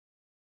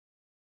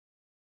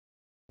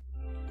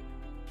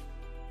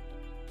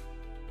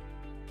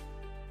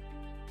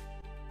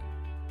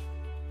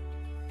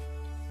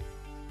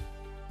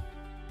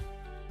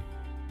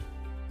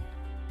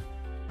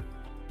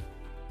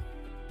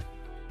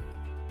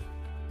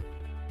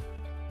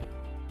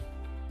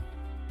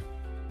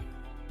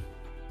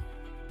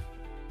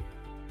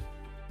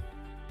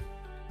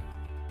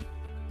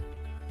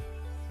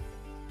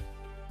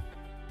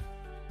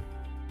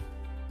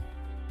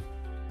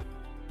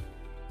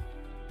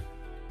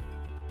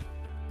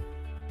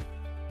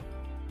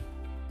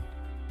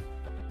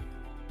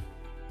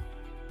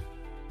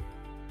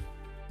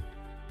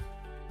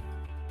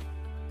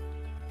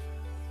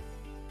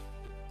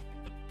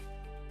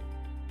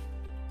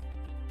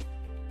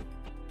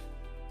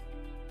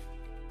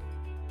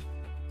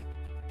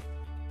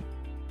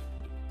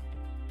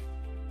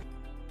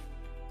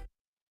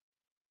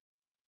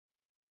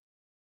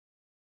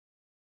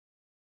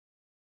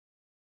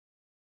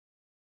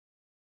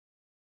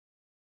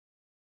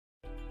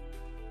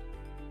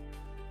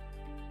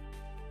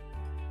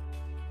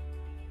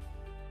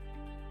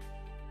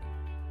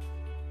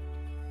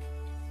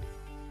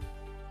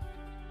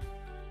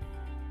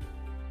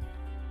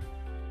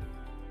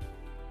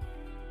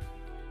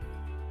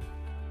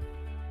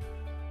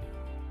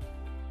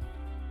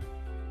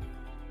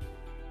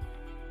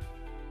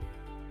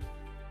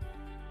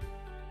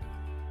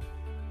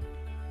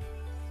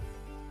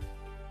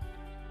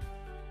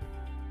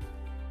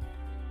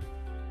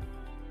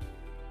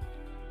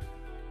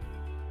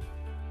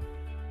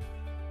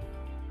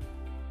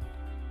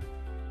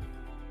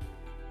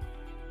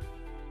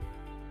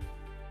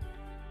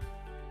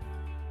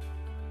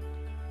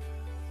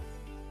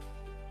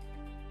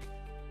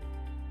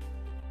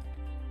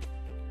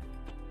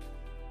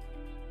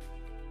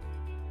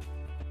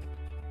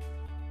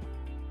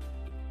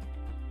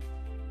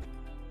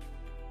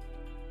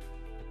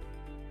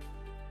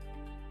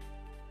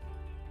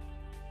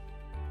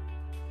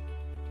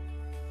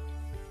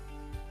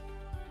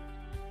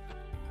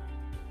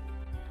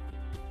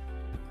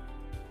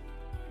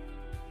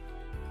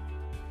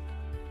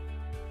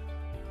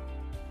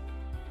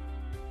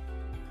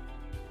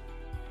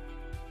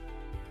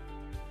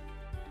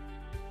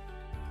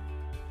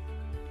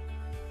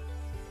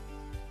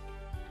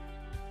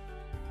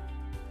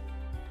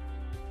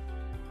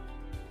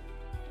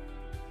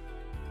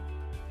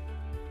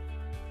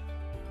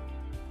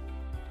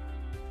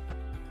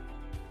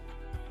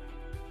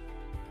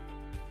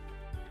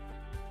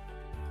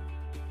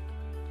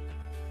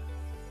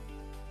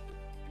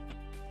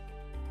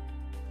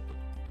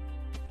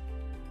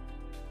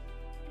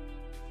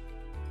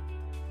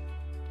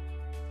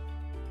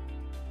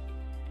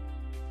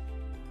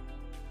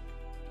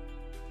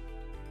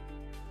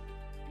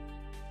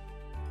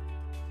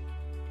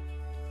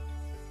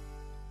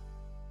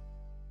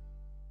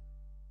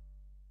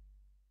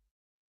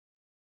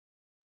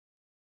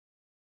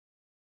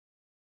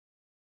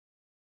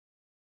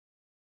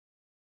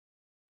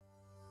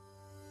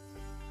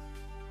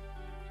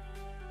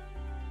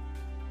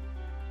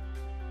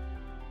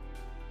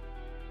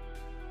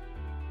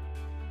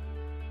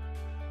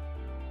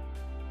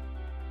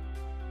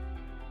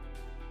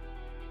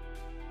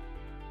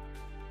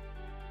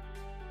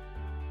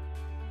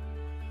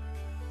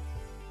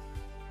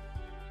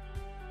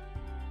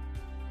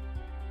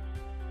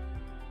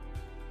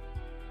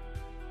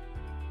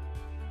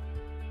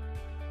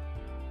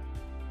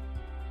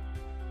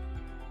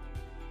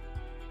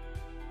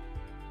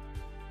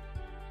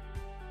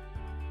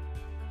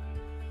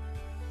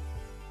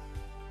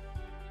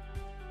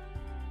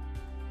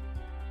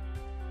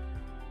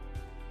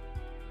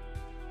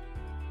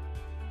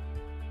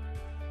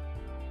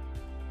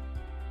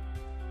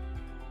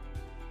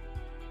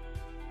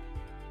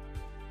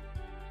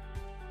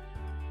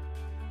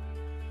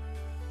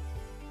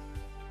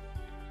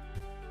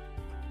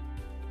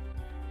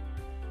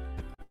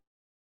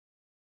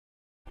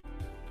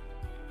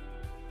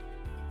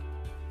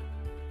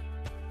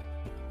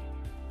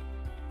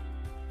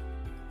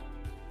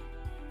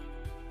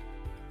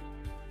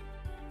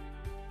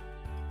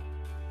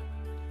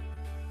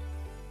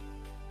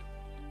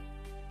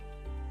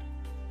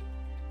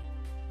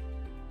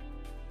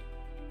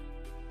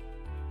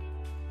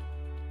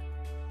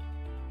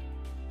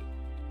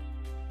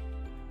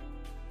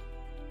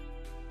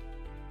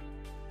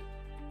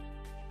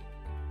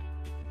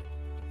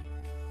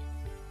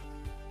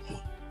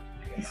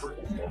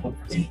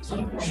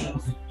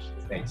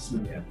Thanks.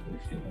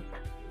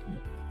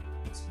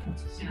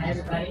 Hi,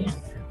 everybody.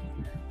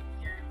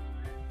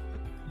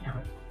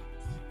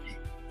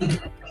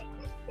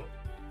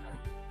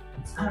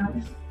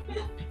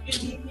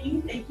 Good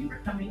evening. Thank you for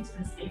coming to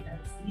the State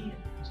Embassy in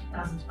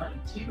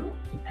 2022,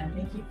 and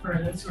thank you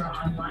for those who are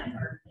online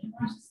or in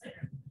watches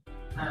there.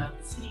 The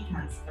city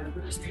has a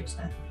really great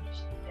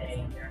presentation today,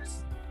 and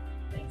there's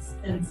an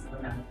extensive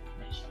amount of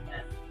information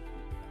that.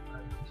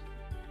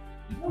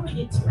 Before we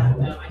get to that,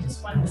 though, I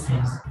just wanted to say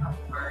just a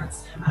couple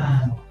words.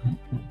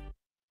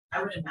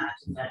 I would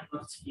imagine that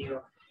most of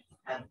you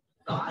have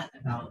thought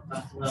about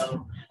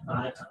Buffalo,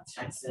 thought about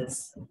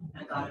Texas,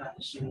 and thought about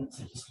the shootings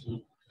that just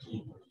keep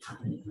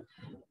happening.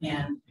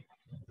 And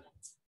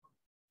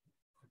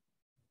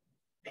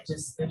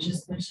there's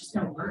just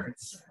no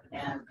words.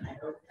 And I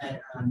hope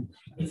that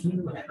if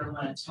you ever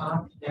want to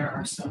talk, there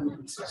are so many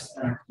resources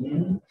in our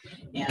community.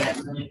 And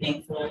I'm really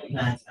thankful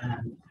that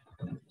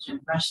Dr. Jim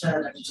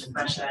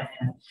Brescia,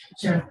 and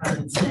Sheriff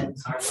Parkinson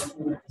are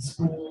working with the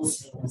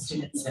schools and the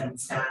students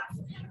and staff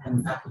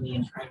and faculty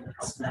and trying to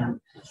help them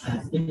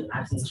get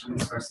access to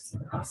resources in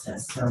the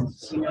process. So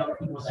if you know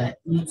people that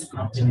need some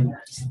help doing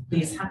that,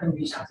 please have them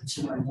reach out to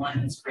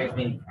 211. It's a great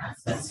way to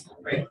access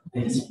great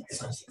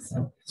resources.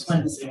 So just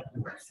wanted to say a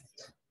few words.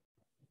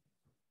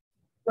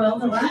 Well,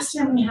 the last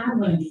time we had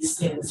one of these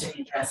State of the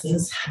City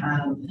addresses,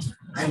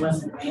 I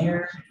wasn't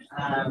there.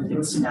 It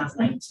was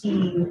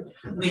 2019.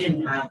 We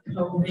didn't have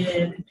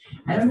COVID.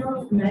 I don't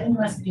know if many of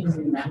us even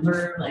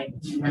remember, like,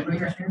 do you remember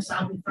your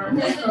hairstyle before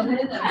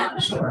COVID? I'm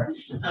not sure.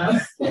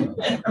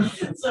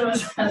 So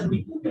as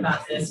we think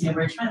about this,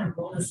 we're trying to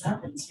roll this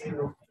up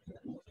into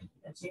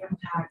a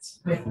jam-packed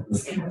with the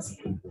State of the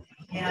City.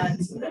 And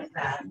with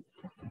that,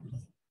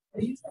 I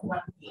use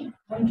one theme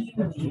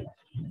of the year.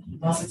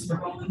 Well, since we're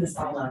rolling this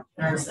all up,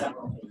 there are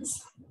several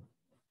things.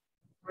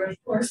 We're,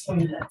 of course,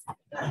 going to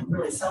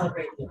really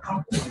celebrate the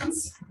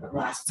accomplishments of the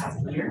last past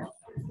year.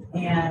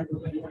 And we're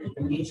going to look at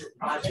the major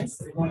projects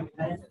that are going to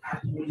benefit our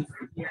community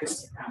for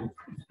years to come.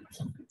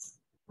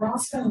 We're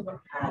also going to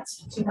look at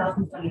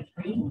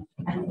 2023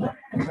 and what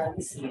kind of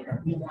legacy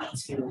that we want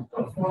to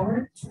go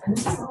forward. And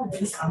this is all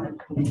based on the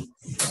community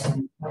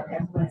and what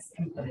everyone has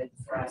inputted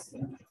for us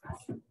in the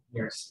past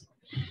years.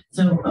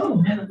 So,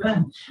 have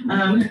fun.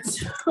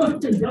 So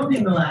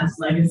building a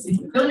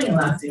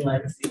lasting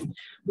legacy,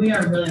 we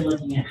are really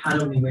looking at how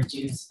do we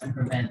reduce and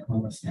prevent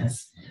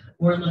homelessness.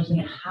 We're looking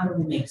at how do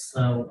we make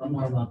SLO a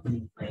more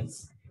welcoming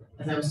place.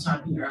 As I was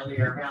talking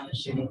earlier around the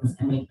shootings,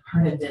 I mean,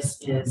 part of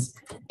this is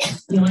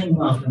feeling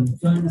welcome,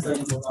 feeling as though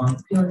you belong,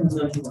 feeling as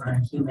though you are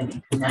human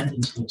and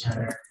connecting to each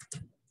other.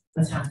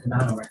 That's half the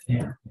battle right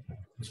there.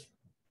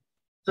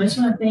 So I just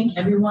want to thank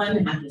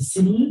everyone at the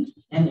city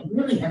and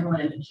really everyone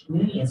in the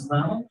community as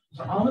well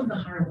for all of the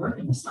hard work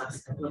in this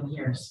last couple of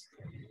years.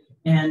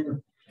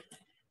 And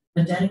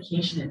the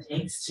dedication it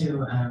takes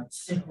to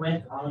stick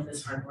with all of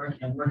this hard work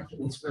and work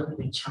through these really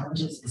big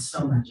challenges is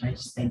so much. I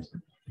just thank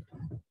you.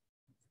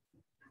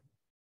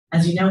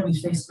 As you know,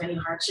 we've faced many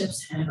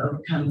hardships and have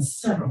overcome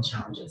several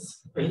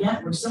challenges, but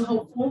yet we're still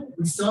hopeful.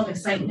 We still have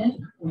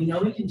excitement. We know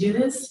we can do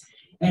this.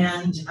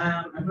 And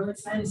I'm really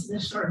excited to see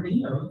this short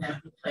video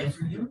that we play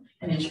for you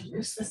and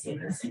introduce the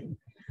State of the City.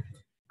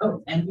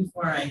 Oh, and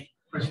before I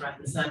first wrap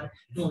this up, a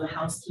little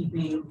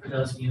housekeeping for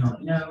those of you who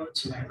don't know.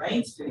 To my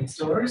right, through these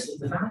doors, is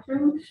the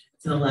bathroom.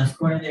 To the left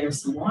corner,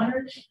 there's some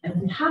water. And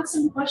if you have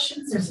some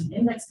questions, there's some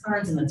index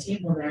cards on the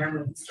table there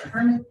with Mr.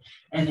 Herman.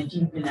 And if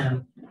you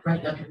can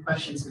write up your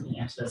questions, we can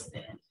answer those at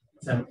the end.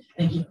 So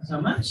thank you so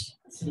much,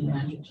 City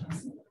Manager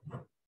Johnson.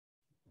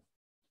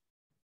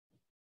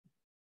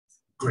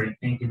 Great,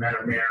 thank you,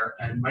 Madam Mayor.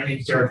 And my name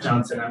is Sheriff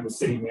Johnson. I'm the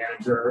city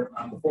manager.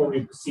 Before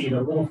we proceed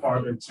a little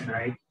farther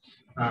tonight,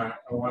 I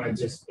want to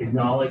just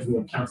acknowledge we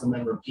have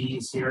Councilmember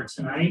Pease here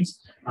tonight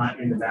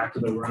in the back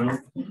of the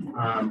room.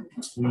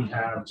 We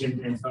have Jim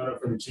D'Antona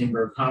for the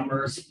Chamber of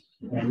Commerce,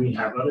 and we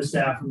have other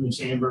staff from the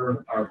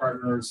Chamber, our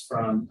partners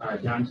from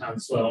Downtown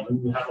SLO,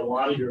 and we have a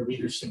lot of your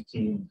leadership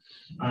team.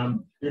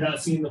 You're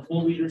not seeing the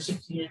full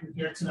leadership team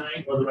here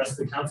tonight or the rest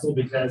of the council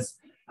because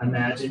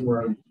imagine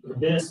we're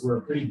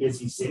a pretty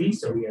busy city.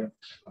 So we have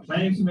a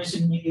planning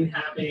commission meeting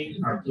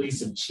happening. Our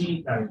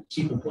chief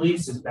of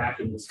police is back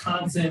in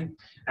Wisconsin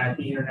at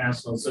the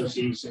International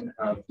Association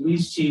of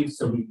Police Chiefs.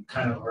 So we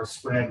kind of are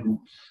spread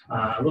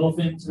a little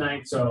thin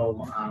tonight.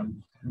 So,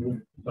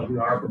 but we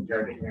are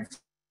prepared to answer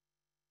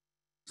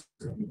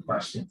any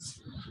questions.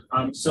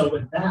 So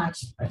with that,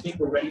 I think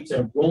we're ready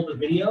to roll the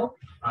video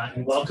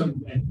and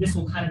welcome, and this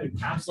will kind of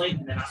encapsulate,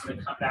 and then I'm going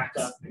to come back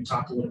up and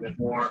talk a little bit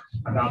more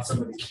about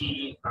some of the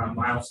key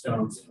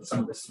milestones and some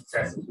of the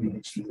successes we've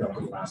achieved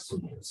over the last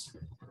 2 years.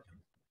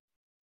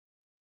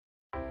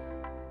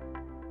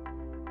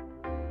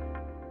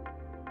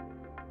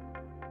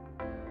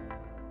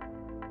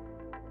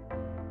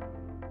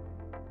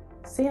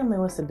 San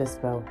Luis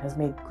Obispo has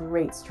made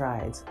great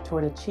strides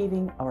toward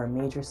achieving our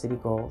major city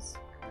goals.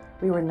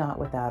 We were not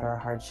without our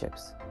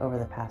hardships over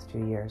the past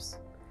few years.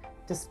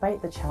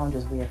 Despite the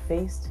challenges we have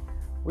faced,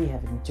 We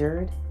have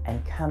endured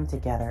and come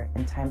together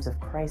in times of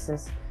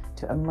crisis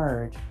to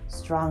emerge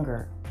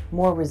stronger,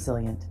 more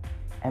resilient,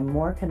 and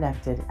more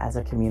connected as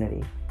a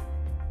community.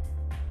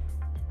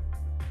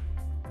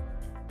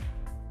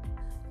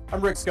 I'm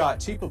Rick Scott,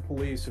 Chief of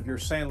Police of your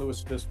San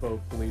Luis Obispo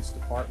Police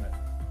Department.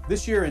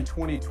 This year in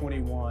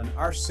 2021,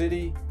 our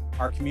city,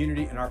 our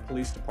community, and our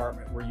police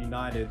department were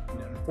united in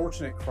an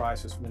unfortunate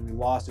crisis when we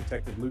lost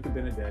Detective Luca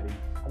Benedetti.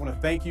 I want to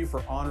thank you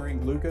for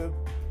honoring Luca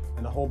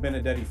and the whole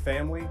Benedetti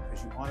family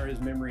as you honor his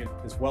memory,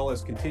 as well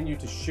as continue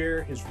to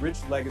share his rich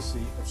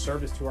legacy of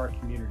service to our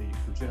community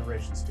for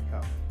generations to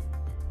come.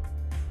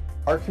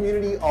 Our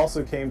community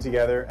also came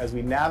together as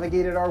we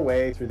navigated our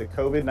way through the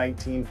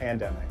COVID-19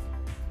 pandemic.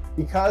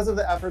 Because of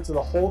the efforts of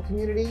the whole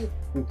community,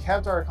 we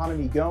kept our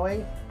economy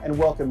going and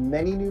welcomed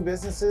many new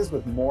businesses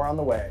with more on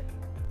the way.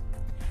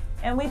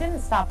 And we didn't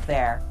stop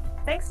there.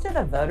 Thanks to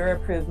the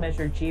voter-approved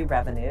Measure G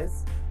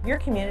revenues, your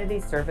community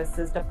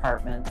services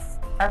departments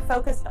are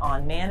focused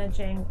on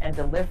managing and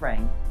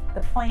delivering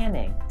the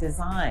planning,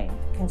 design,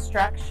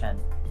 construction,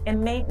 and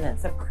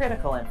maintenance of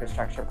critical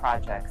infrastructure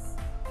projects.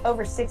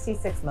 Over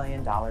 $66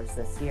 million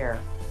this year.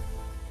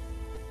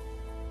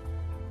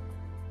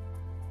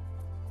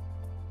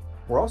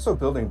 We're also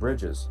building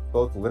bridges,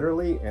 both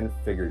literally and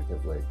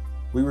figuratively.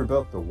 We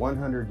rebuilt the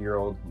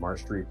 100-year-old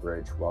Marsh Street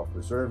Bridge while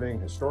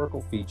preserving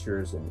historical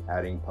features and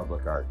adding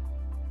public art.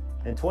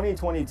 In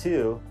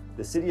 2022,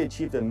 the city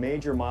achieved a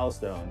major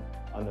milestone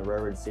on the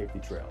Railroad Safety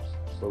Trail,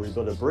 where we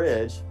built a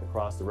bridge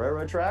across the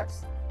railroad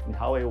tracks and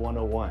Highway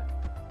 101.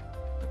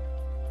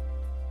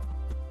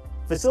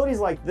 Facilities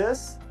like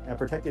this and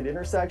protected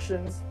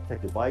intersections,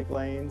 protected bike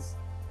lanes,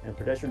 and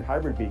pedestrian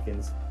hybrid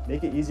beacons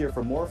make it easier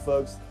for more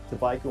folks to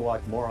bike and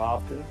walk more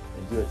often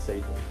and do it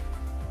safely.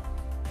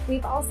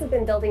 We've also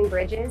been building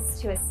bridges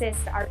to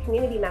assist our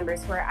community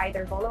members who are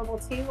either vulnerable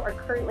to or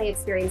currently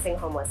experiencing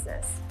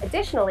homelessness.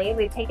 Additionally,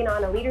 we've taken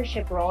on a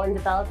leadership role in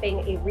developing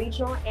a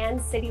regional and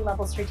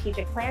city-level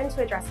strategic plan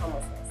to address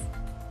homelessness.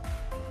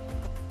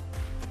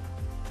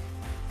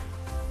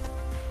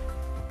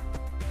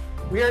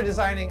 We are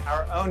designing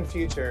our own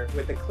future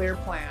with a clear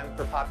plan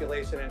for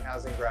population and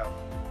housing growth.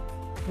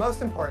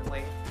 Most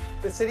importantly,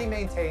 the city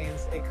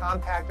maintains a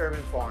compact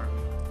urban form,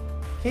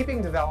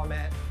 keeping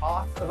development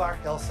off of our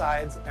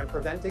hillsides and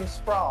preventing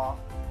sprawl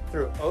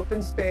through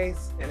open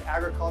space and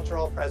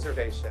agricultural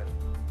preservation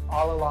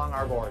all along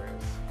our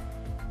borders.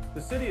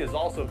 The city is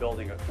also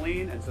building a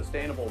clean and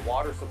sustainable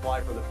water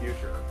supply for the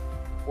future.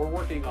 We're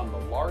working on the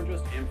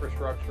largest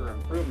infrastructure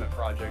improvement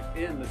project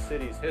in the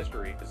city's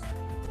history.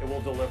 It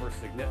will deliver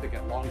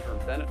significant long-term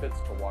benefits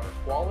to water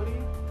quality,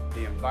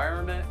 the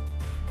environment,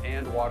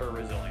 and water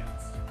resilience.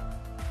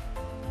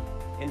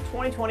 In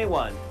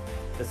 2021,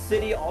 the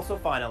city also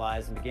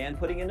finalized and began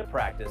putting into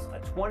practice a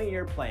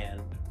 20-year plan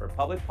for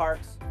public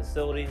parks,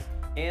 facilities,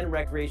 and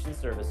recreation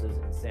services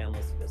in San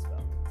Luis Obispo.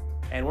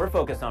 And we're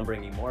focused on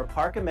bringing more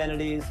park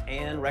amenities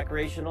and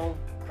recreational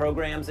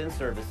programs and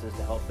services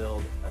to help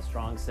build a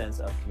strong sense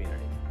of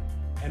community.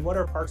 And what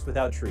are parks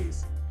without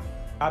trees?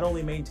 Not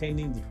only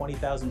maintaining the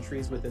 20,000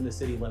 trees within the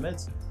city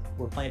limits,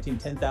 we're planting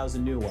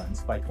 10,000 new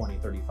ones by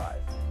 2035.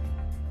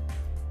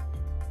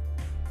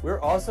 We're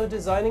also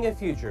designing a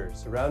future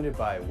surrounded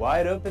by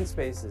wide open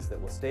spaces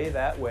that will stay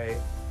that way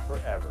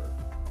forever.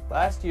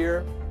 Last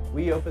year,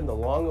 we opened the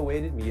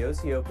long-awaited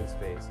Miosi Open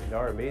Space, and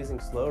our amazing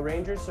Slow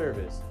Ranger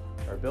service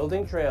are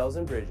building trails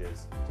and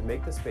bridges to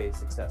make the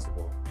space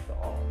accessible to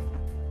all.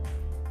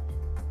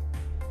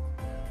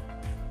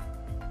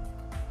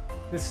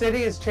 The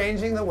city is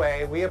changing the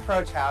way we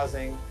approach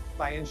housing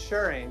by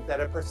ensuring that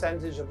a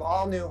percentage of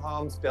all new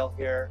homes built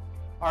here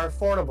are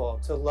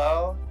affordable to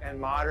low and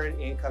moderate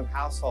income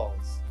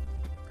households,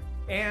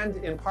 and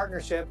in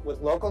partnership with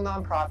local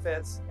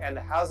nonprofits and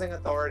the Housing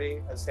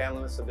Authority of San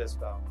Luis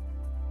Obispo.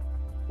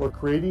 We're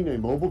creating a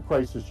mobile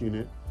crisis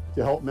unit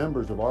to help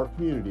members of our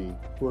community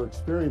who are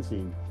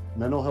experiencing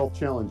mental health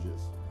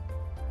challenges.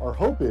 Our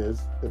hope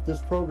is that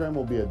this program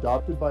will be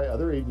adopted by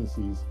other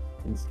agencies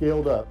and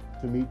scaled up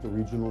to meet the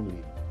regional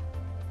need.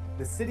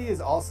 The city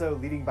is also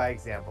leading by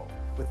example,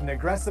 with an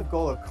aggressive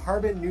goal of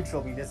carbon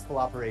neutral municipal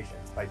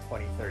operations by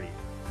 2030.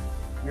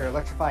 We are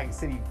electrifying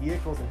city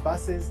vehicles and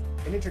buses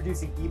and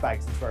introducing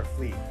e-bikes into our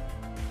fleet.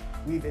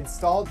 We've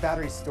installed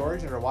battery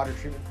storage at our water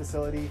treatment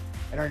facility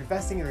and are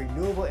investing in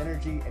renewable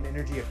energy and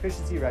energy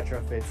efficiency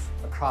retrofits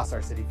across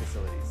our city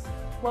facilities.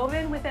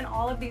 Woven within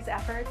all of these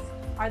efforts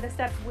are the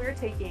steps we're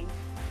taking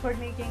toward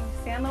making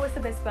San Luis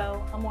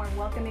Obispo a more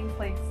welcoming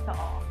place to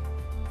all.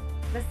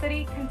 The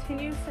city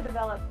continues to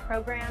develop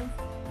programs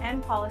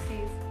and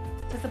policies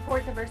to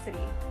support diversity,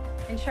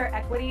 ensure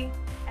equity,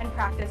 and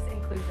practice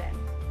inclusion.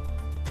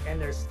 And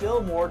there's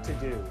still more to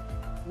do.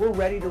 We're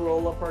ready to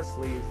roll up our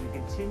sleeves and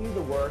continue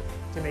the work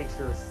to make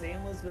sure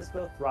San Luis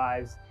Obispo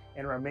thrives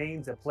and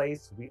remains a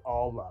place we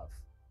all love.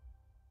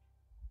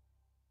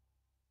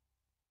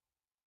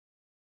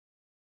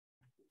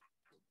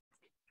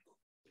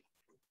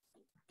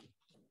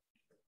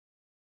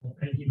 Well,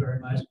 thank you very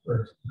much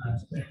for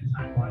spending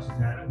time watching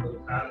that. I'm really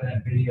proud of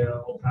that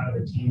video, proud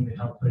of the team that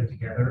helped put it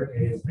together.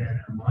 It has been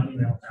a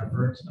monumental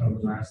effort over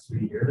the last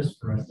 3 years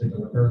for us to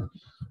deliver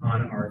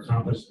on our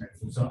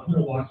accomplishments. And so I'm going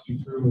to walk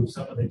you through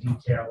some of the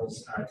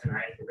details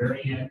tonight. At the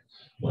very end,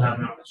 we'll have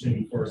an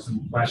opportunity for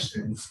some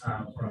questions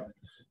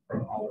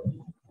from all of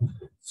you.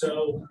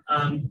 So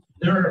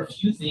there are a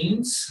few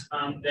things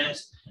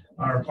that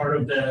are part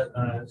of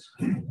the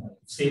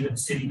state of the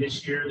city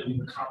this year that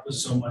we've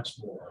accomplished so much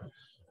more.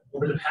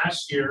 Over the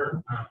past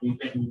year, we've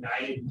been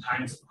united in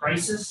times of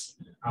crisis.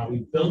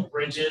 We've built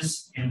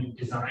bridges and we've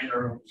designed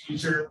our own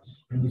future,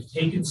 and we've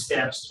taken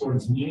steps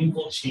towards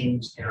meaningful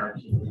change in our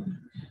community.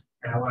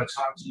 And I want to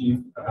talk to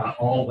you about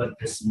all what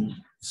this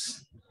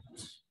means.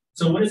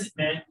 So what has it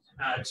meant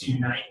to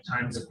unite in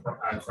times of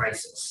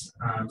crisis?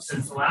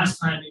 Since the last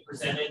time we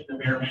presented, the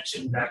mayor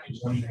mentioned back in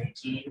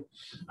 2019,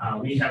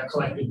 we have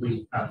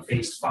collectively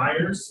faced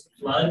fires,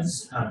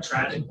 floods,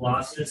 tragic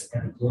losses,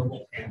 and a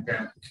global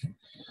pandemic.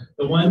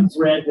 The one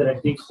thread that I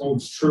think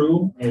holds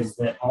true is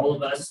that all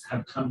of us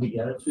have come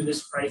together through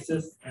this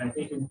crisis, and I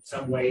think in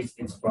some ways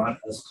it's brought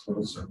us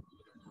closer.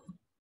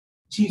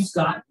 Chief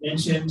Scott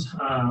mentioned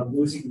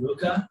losing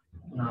Luca,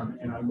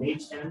 and on May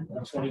 10th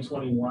of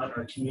 2021,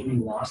 our community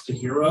lost a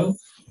hero,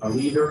 a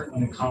leader,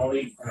 and a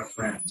colleague, and a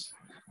friend.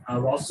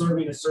 While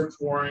serving a search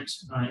warrant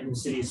in the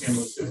city of San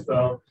Luis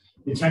Obispo,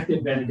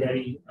 Detective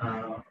Benedetti,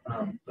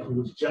 who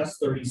was just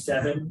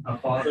 37, a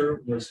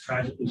father, was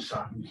tragically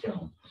shot and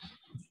killed.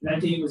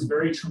 That day was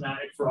very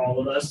traumatic for all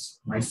of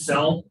us,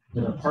 myself,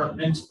 the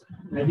department,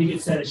 and I think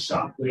it sent a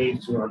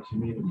shockwave through our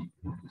community.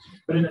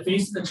 But in the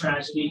face of the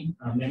tragedy,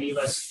 many of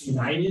us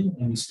united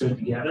and we stood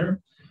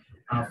together.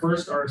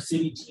 First, our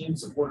city team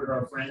supported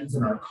our friends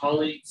and our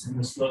colleagues in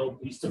the SLO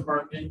Police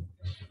Department,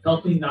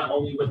 helping not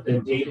only with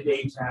the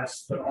day-to-day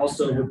tasks, but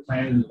also with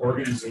planning the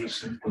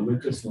organization for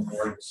Lucas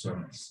Memorial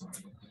Service.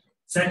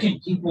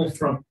 Second, people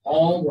from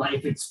all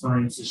life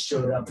experiences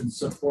showed up and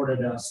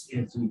supported us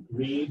as we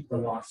grieved the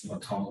loss of a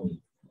colleague.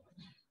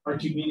 Our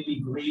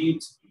community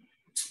grieved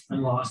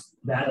and lost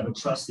that of a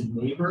trusted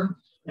neighbor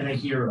and a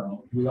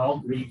hero. We all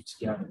grieved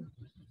together.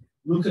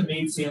 Luca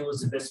made San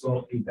Luis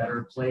Obispo a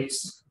better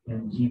place,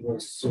 and he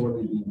will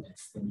sorely be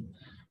missed. And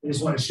I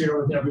just want to share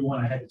with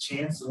everyone, I had a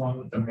chance, along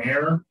with the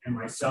mayor and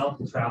myself,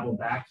 to travel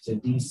back to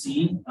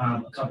DC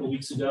a couple of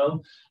weeks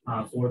ago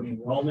for the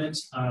enrollment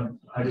of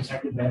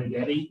Detective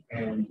Benedetti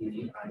and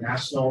the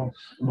National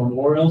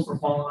Memorial for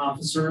Fallen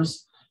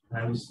Officers.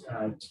 I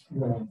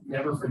will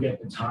never forget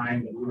the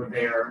time that we were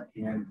there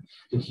and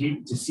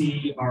to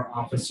see our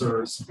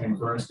officers and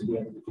for us to be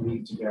able to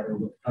grieve together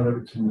with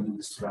other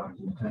communities throughout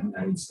the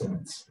United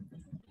States.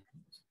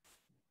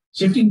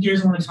 Shifting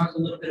gears, I want to talk a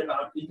little bit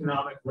about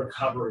economic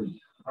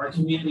recovery. Our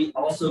community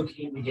also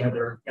came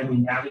together and we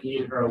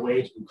navigated our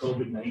way through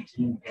the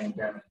COVID-19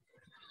 pandemic.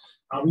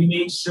 We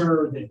made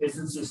sure that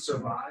businesses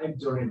survived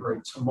during a very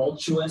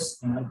tumultuous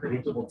and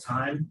unpredictable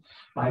time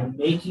by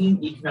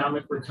making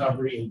economic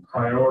recovery a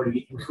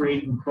priority and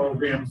creating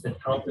programs that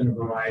help in a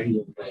variety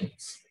of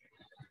ways.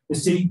 The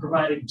city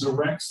provided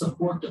direct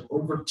support to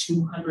over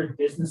 200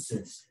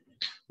 businesses.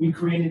 We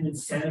created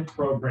incentive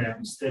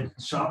programs that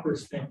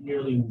shoppers spent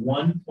nearly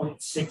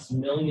 $1.6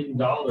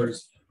 million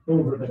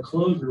over the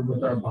closure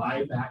with our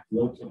Buy Back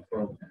Local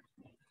program.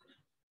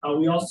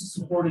 We also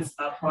supported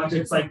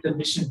projects like the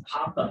Mission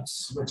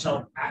Pop-Ups, which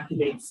help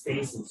activate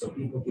spaces so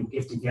people could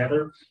get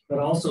together, but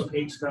also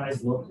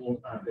patronize local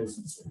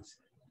businesses.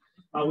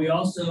 We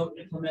also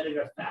implemented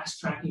a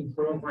fast-tracking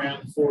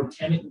program for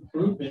tenant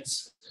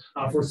improvements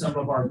for some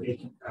of our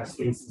vacant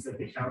spaces that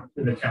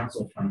the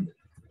council funded.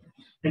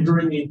 And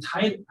during the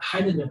entire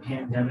height of the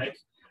pandemic,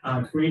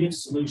 creative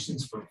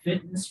solutions for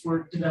fitness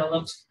were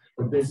developed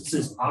for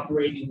businesses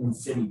operating in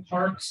city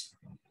parks.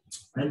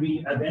 And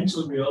we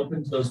eventually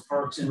reopened those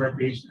parks and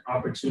recreation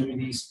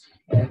opportunities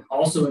and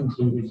also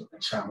included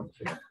child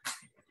care.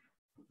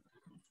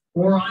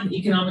 More on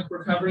economic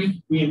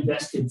recovery, we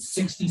invested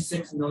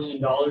 $66 million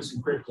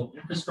in critical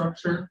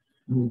infrastructure,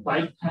 new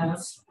bike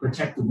paths,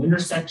 protected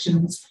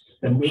intersections,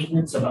 the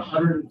maintenance of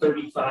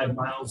 135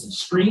 miles of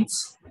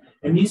streets.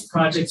 And these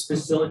projects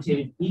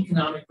facilitated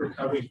economic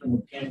recovery from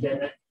the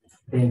pandemic.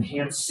 They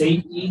enhanced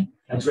safety,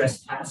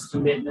 addressed past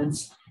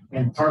commitments,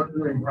 and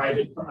partner in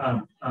private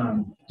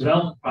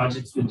development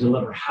projects that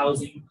deliver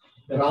housing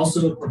that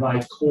also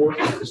provide core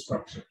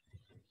infrastructure.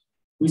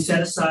 We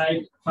set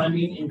aside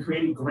funding and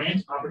created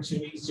grant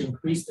opportunities to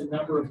increase the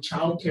number of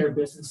childcare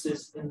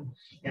businesses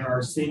in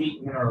our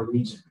city and our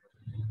region.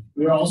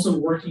 We are also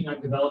working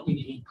on developing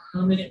a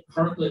permanent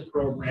parklet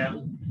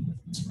program,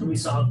 and we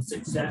saw the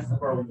success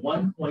of our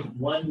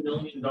 $1.1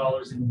 million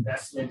in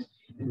investment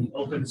in the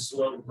Open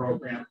SLO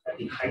program at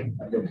the height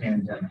of the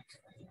pandemic.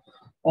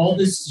 All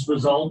this is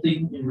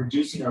resulting in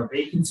reducing our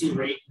vacancy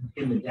rate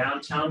in the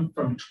downtown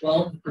from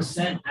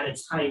 12% at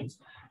its height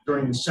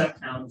during the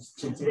shutdowns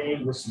to today,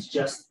 which is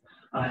just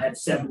at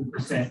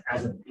 7%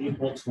 as of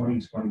April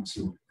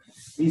 2022.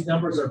 These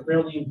numbers are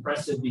fairly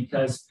impressive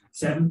because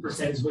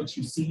 7% is what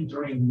you see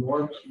during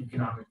normal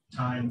economic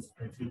times,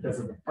 and it's because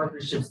of the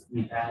partnerships that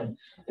we had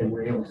that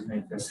we're able to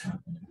make this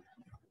happen.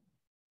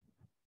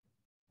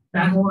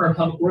 Matt Horner, our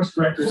public works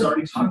director, has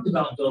already talked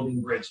about building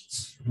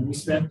bridges. And we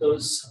spent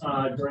those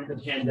during the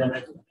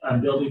pandemic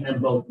building them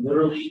both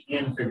literally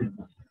and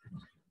figuratively.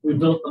 We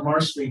built the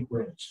Marsh Street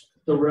Bridge,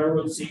 the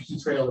Railroad Safety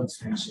Trail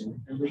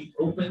extension, and we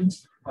opened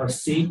our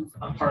safe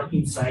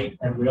parking site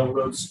at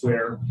Railroad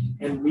Square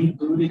and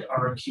rebooted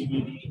our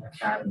community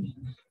academy.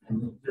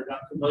 And if you're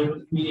not familiar with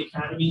the community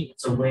academy,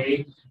 it's a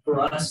way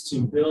for us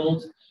to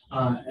build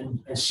and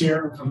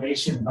share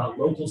information about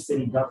local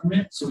city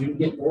government so we can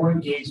get more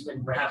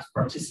engagement, perhaps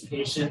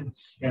participation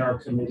in our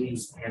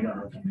committees and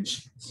our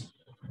commissions.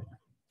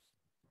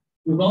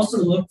 We've also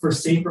looked for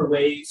safer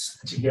ways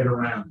to get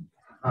around.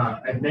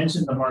 I've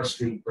mentioned the Marsh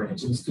Street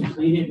Bridge. It was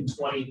completed in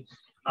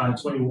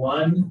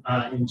 2021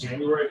 in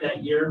January of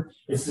that year.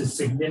 It's a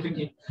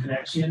significant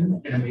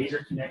connection and a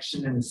major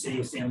connection in the city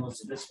of San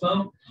Luis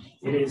Obispo.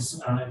 It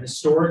is a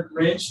historic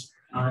bridge.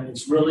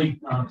 It's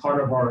really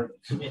part of our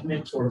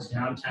commitment towards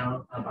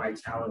downtown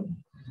vitality.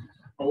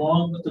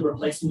 Along with the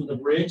replacement of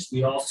the bridge,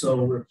 we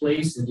also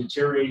replaced a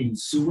deteriorating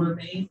sewer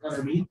main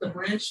underneath the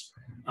bridge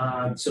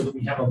so that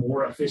we have a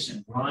more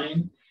efficient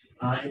line.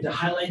 And to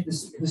highlight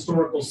this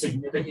historical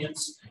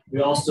significance,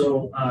 we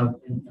also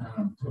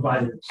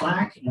provided a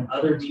plaque and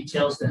other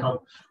details to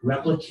help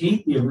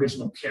replicate the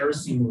original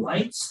kerosene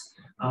lights.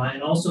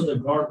 And also the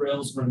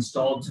guardrails were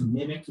installed to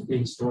mimic the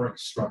historic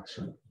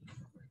structure.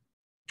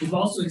 We've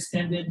also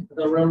extended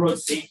the Railroad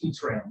Safety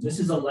Trail. This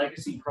is a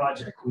legacy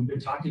project. We've been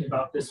talking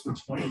about this for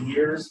 20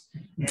 years.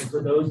 And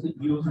for those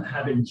that you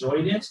have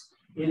enjoyed it,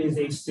 it is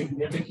a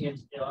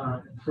significant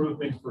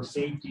improvement for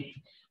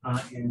safety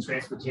and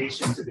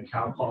transportation to the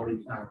Cal Poly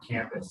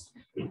campus.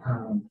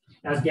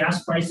 As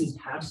gas prices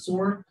have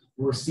soared,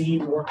 we're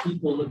seeing more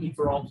people looking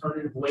for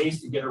alternative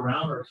ways to get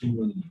around our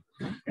community.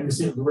 And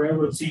the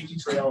Railroad Safety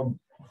Trail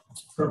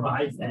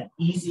provides that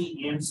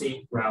easy and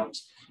safe route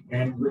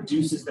and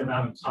reduces the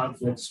amount of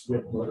conflicts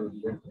with motor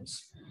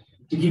vehicles.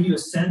 To give you a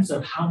sense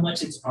of how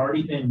much it's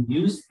already been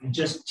used, in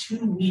just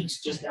 2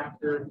 weeks just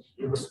after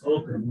it was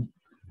opened,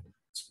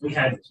 we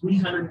had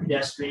 300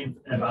 pedestrians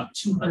and about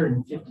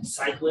 250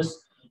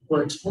 cyclists,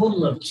 for a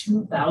total of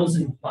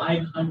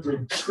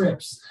 2,500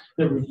 trips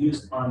that were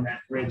used on that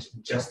bridge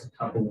in just a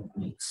couple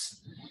of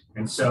weeks.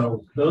 And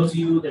so those of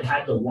you that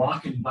had to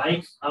walk and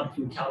bike up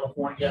through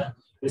California,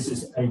 this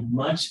is a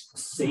much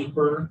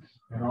safer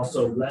and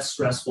also less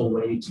stressful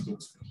way to get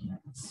to the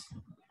campus.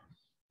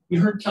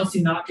 You heard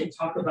Kelsey Knockett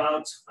talk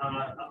about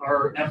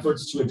our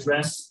efforts to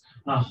address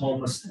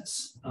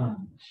homelessness.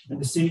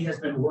 And the city has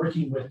been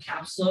working with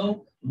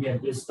CAPSLO. We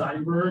have Liz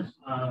Steinberg,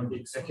 the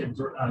executive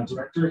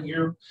director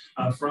here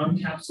from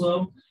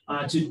CAPSLO,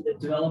 to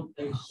develop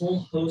a whole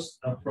host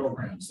of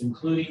programs,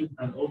 including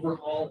an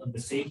overhaul of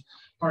the safe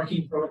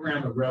parking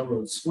program at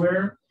Railroad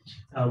Square,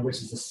 which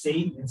is a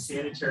safe and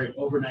sanitary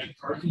overnight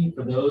parking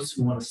for those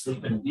who want to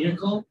sleep in a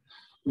vehicle.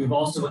 We've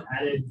also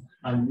added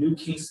new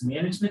case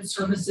management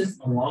services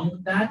along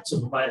with that to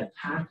provide a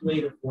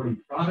pathway to 40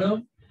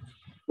 Prado.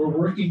 We're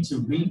working to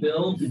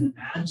rebuild and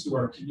add to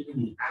our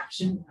community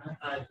action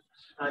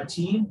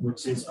team,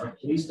 which is our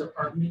police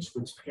department,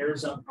 which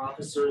pairs up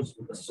officers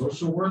with a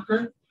social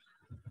worker.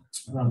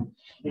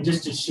 And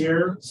just to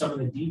share some of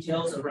the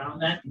details around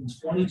that, in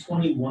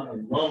 2021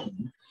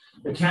 alone,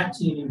 the CAT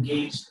team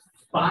engaged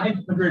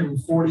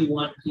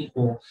 541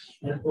 people,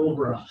 and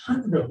over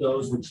 100 of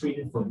those were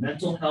treated for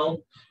mental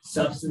health,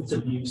 substance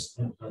abuse,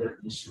 and other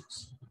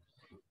issues.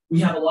 We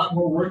have a lot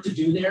more work to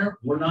do there.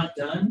 We're not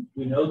done.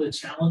 We know the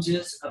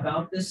challenges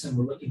about this, and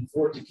we're looking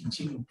forward to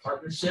continued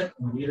partnership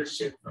and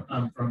leadership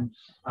from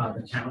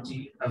the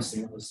County of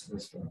San Luis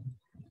Obispo.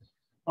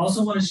 I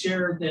also want to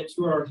share that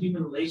through our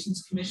Human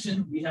Relations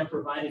Commission, we have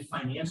provided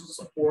financial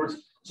support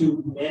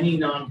to many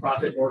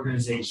nonprofit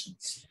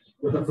organizations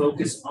with a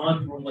focus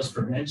on homeless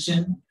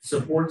prevention,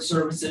 support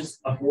services,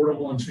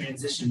 affordable and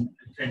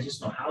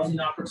transitional housing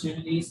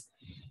opportunities.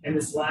 And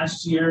this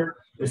last year,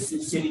 the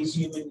city's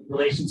Human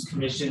Relations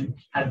Commission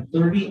had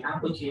 30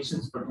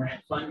 applications for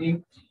grant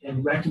funding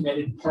and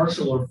recommended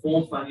partial or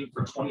full funding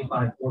for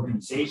 25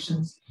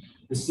 organizations.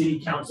 The City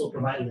Council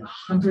provided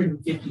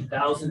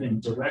 $150,000 in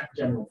direct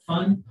general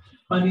fund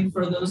funding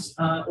for those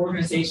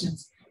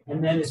organizations.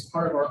 And then as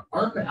part of our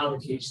ARPA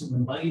allocation, the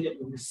money that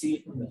we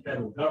received from the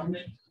federal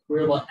government,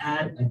 we're able to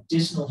add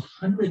additional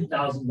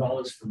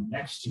 $100,000 for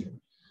next year.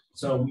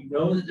 So we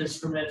know that there's a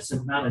tremendous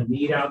amount of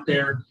need out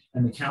there,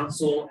 and the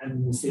council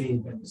and the city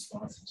have been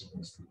responsive to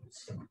those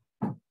needs.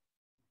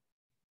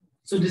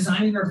 So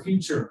designing our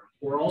future,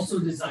 we're also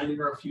designing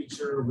our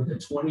future with a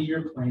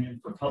 20-year plan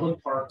for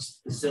public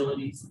parks,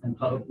 facilities, and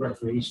public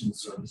recreation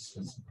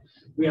services.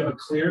 We have a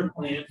clear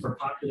plan for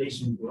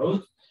population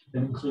growth that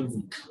includes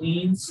a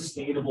clean,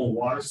 sustainable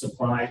water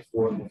supply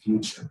for the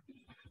future.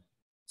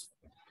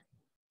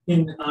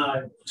 In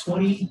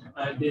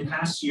the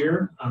past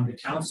year, the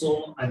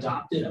council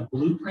adopted a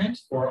blueprint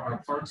for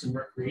our parks and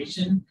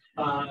recreation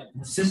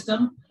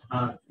system,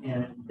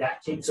 and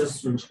that takes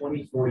us through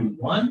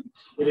 2041.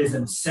 It is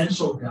an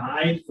essential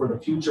guide for the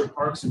future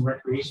parks and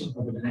recreation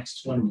over the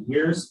next 20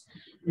 years.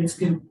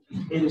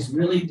 It is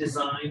really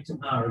designed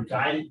or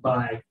guided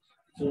by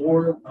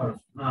four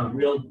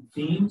real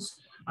themes.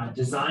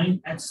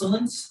 Design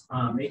excellence,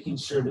 making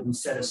sure that we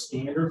set a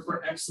standard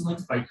for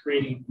excellence by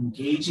creating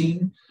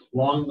engaging,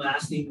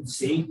 long-lasting,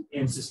 safe,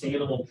 and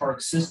sustainable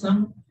park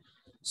system.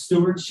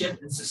 Stewardship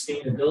and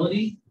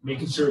sustainability,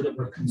 making sure that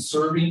we're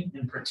conserving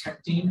and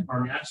protecting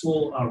our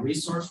natural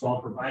resource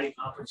while providing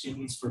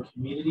opportunities for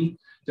community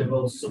to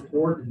both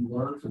support and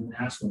learn from the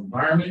natural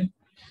environment.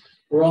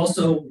 We're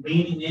also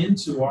leaning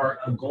into our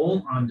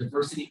goal on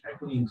diversity,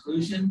 equity,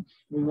 inclusion.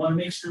 We want to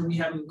make sure we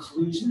have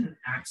inclusion and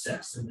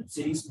access, and that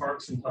cities,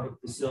 parks, and public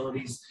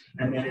facilities,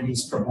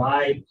 amenities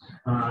provide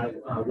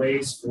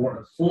ways for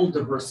a full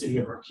diversity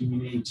of our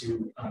community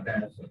to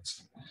benefit.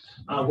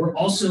 We're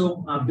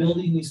also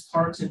building these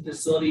parks and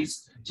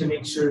facilities to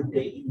make sure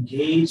they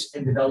engage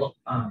and develop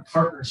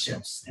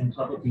partnerships and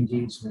public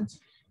engagement,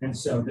 and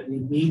so that we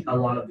meet a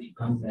lot of the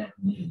unmet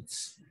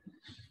needs.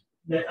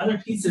 The other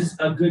piece is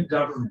good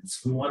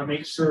governance. We want to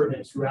make sure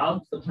that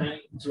throughout the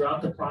planning,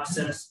 throughout the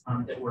process,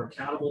 that we're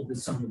accountable to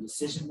some of the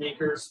decision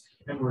makers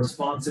and we're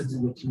responsive to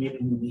the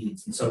community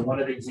needs. And so one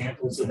of the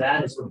examples of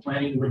that is we're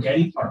planning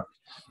Rigetti Park,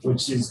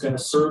 which is going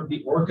to serve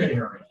the Orchid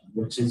area,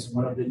 which is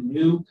one of the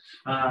new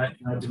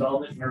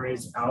development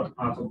areas out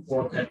off of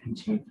Orchid and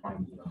Cape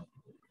Farm.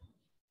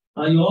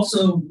 You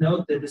also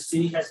note that the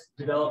city has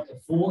developed a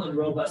full and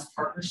robust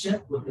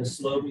partnership with the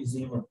SLO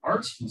Museum of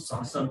Art. You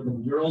saw some of the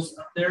murals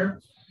up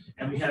there.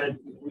 And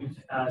we've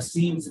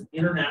seen some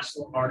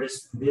international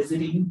artists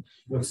visiting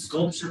with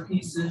sculpture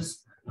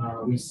pieces.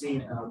 We've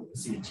seen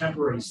a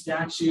temporary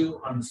statue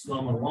on the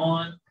Slomo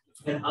lawn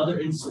and other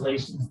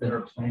installations that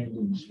are planned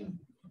in June.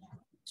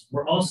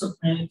 We're also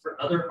planning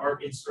for other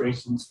art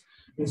installations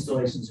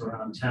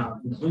around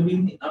town,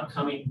 including the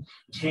upcoming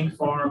Tank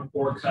Farm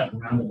Orcut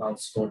roundabout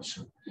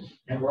sculpture.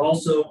 And we're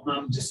also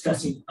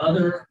discussing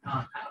other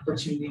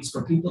opportunities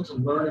for people to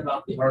learn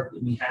about the art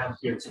that we have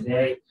here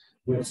today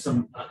with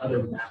some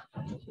other map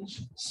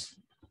applications.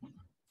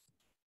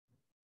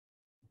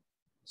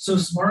 So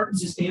smart and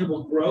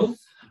sustainable growth,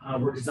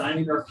 we're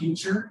designing our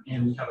future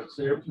and we have a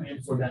clear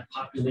plan for that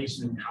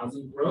population and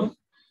housing growth.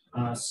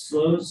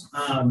 SLO's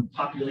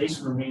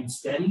population remains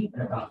steady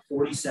at about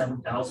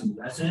 47,000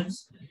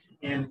 residents.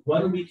 And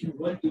what do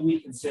we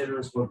consider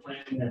as we're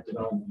planning that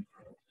development?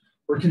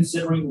 We're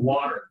considering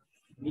water.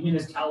 Even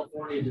as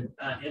California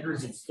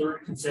enters its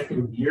third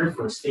consecutive year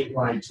for a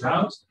statewide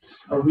drought,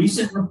 a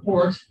recent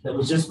report that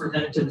was just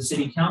presented to the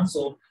City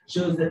Council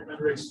shows that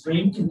under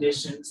extreme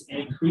conditions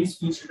and increased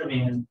future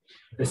demand,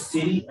 the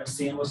City of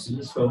San Luis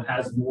Obispo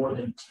has more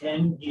than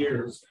 10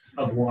 years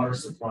of water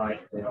supply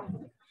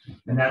available.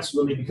 And that's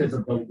really because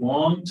of the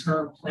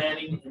long-term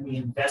planning and the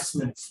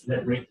investments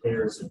that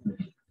ratepayers have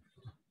made.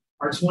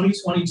 Our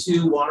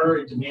 2022 water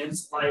and demand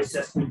supply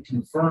assessment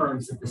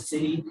confirms that the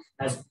city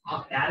has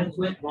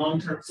adequate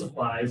long-term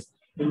supplies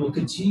and will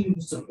continue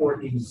to support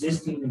the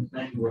existing and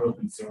planned growth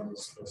in San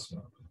Luis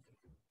Obispo.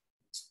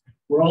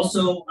 We're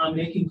also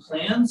making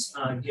plans,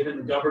 given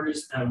the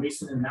governor's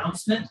recent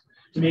announcement,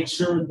 to make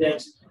sure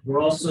that we're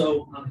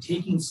also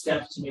taking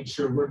steps to make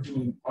sure we're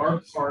doing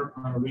our part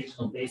on a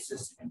regional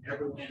basis, and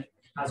everyone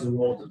has a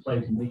role to play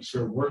to make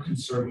sure we're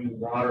conserving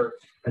water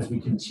as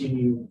we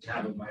continue to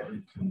have a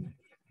vibrant community.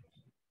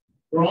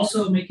 We're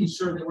also making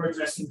sure that we're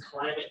addressing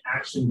climate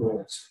action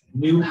goals.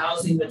 New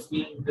housing that's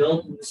being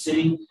built in the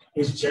city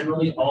is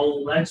generally all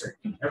electric.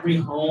 Every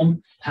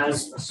home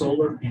has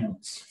solar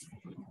panels.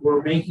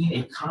 We're making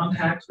a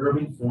compact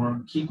urban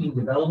form, keeping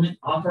development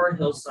off our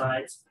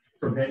hillsides,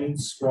 preventing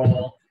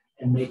sprawl,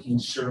 and making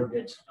sure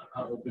that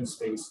open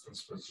space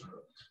is preserved.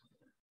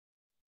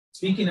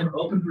 Speaking of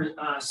open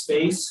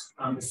space,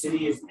 the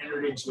city has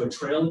entered into a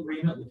trail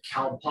agreement with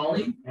Cal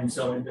Poly. And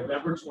so in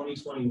November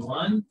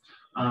 2021,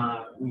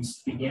 we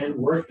began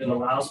work that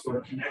allows for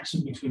a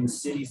connection between the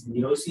city's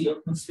Neosi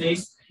open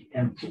space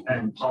and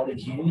Poly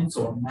Canyon.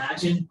 So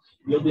imagine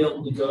you'll be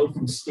able to go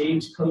from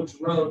Stagecoach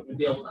Road and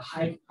be able to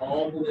hike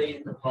all the way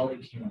into Poly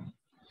Canyon.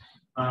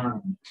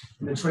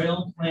 The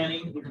trail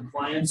planning and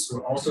compliance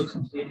were also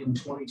completed in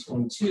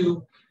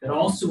 2022. That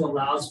also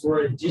allows for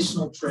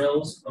additional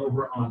trails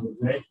over on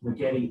the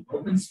Rigetti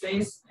open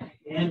space,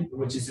 and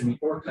which is in the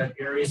Orcut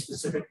area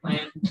specific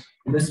plan.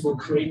 And this will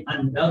create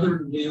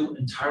another new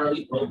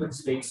entirely open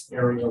space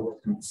area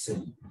within the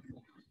city.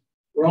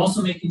 We're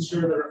also making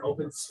sure that our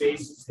open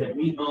spaces that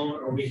we own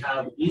or we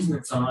have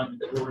easements on,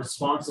 that we're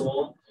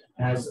responsible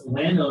as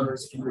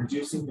landowners in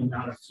reducing the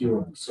amount of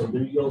fuel. So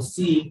there you'll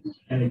see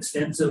an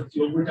extensive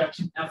fuel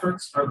reduction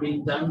efforts are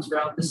being done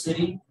throughout the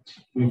city.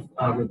 We've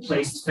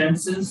replaced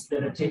fences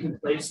that have taken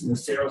place in the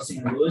Cerro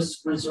San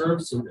Luis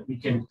Reserve so that we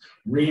can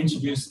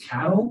reintroduce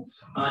cattle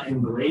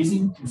and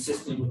grazing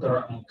consistent with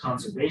our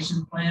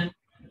conservation plan.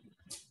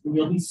 And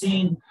you'll be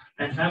seeing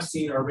and have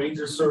seen our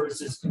ranger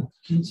services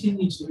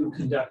continue to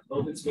conduct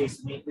open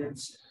space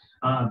maintenance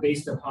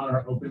based upon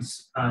our open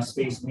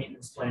space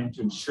maintenance plan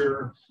to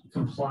ensure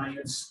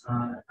compliance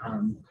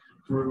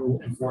through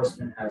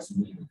enforcement as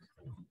needed.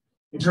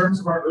 In terms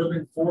of our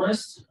urban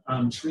forest,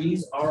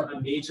 trees are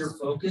a major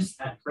focus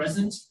at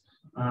present.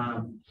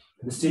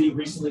 The city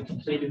recently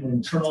completed an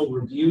internal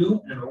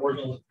review and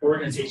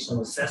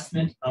organizational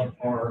assessment of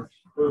our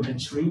urban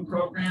tree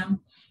program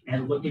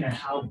and looking at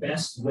how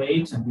best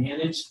way to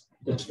manage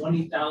the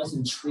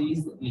 20,000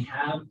 trees that we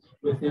have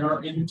within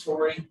our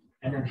inventory,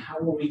 and then how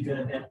are we going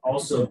to then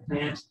also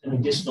plant an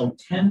additional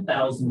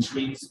 10,000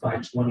 trees by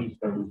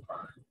 2035.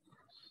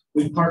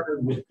 We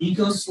partnered with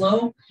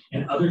EcoSlow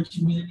and other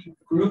community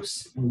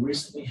groups. We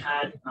recently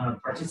had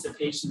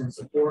participation and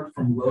support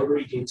from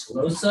Rotary de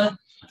Tolosa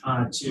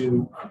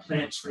to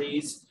plant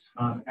trees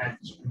at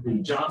the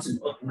Johnson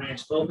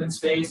Ranch open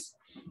space.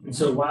 And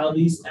so while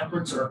these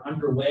efforts are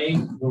underway,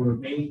 we're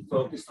remaining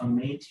focused on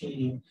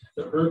maintaining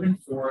the urban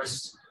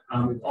forest.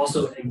 We've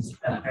also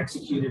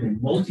executed a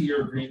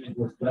multi-year agreement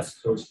with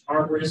West Coast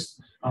Arborists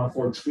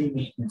for tree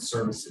maintenance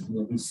services.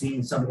 We'll be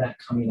seeing some of that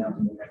coming up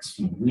in the next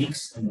few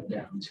weeks in the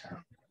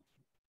downtown.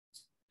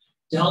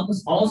 To help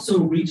us also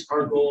reach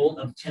our goal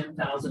of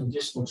 10,000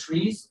 additional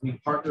trees, we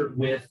partnered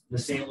with the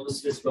San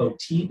Luis Obispo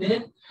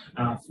TBID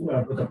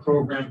with a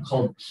program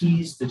called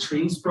Keys to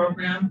Trees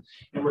program,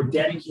 and we're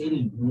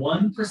dedicating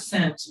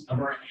 1% of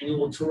our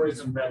annual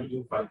tourism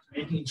revenue by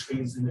planting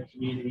trees in the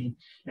community,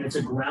 and it's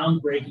a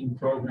groundbreaking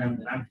program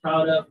that I'm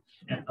proud of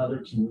and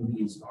other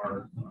communities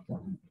are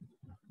following.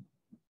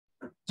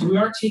 So we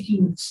are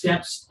taking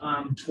steps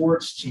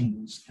towards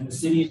change, and the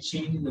city is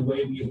changing the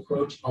way we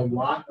approach a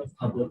lot of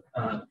public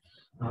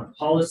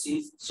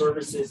policies,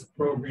 services,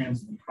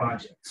 programs, and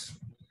projects.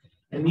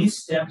 And these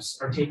steps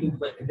are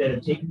that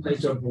have taken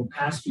place over the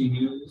past few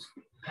years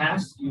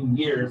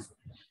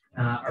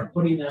are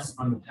putting us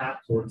on the path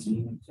towards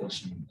meaningful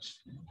change.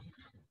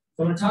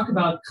 So I want to talk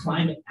about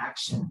climate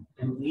action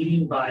and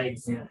leading by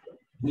example.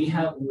 We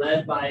have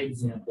led by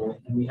example,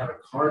 and we have a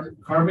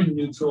carbon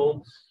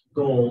neutral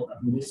goal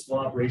of municipal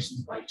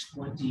operations by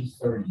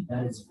 2030.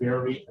 That is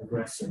very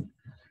aggressive.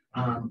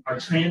 Our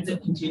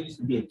transit continues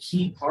to be a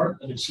key part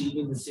of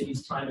achieving the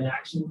city's climate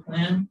action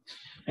plan.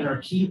 And our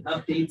key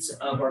updates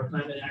of our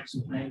climate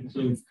action plan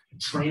include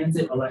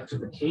transit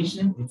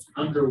electrification. It's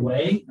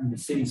underway, and the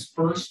city's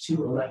first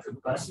 2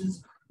 electric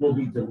buses will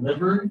be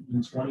delivered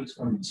in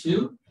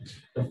 2022.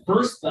 The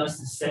first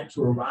bus is set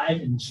to arrive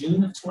in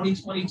June of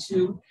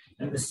 2022,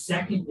 and the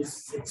second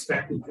is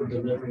expected for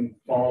delivery in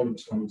fall of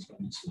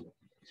 2022.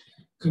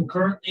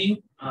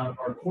 Concurrently,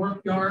 our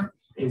courtyard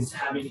is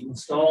having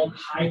installed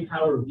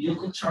high-power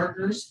vehicle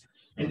chargers,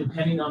 and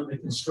depending on the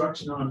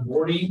construction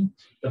onboarding,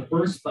 the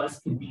first bus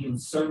can be in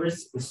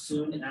service as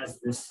soon as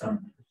this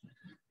summer.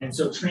 And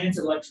so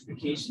transit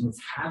electrification is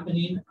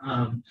happening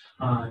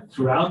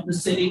throughout the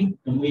city,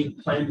 and we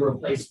plan to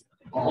replace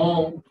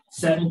all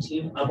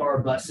 17 of our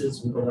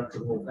buses with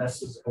electrical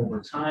buses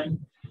over time,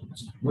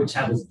 which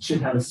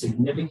should have a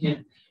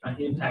significant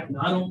impact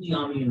not only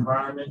on the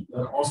environment,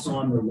 but also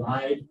on the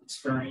ride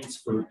experience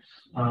for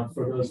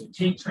those who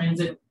take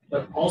transit,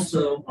 but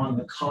also on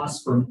the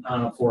cost for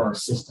our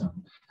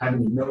system,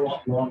 having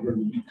no longer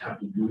have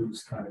to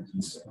use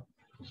diesel.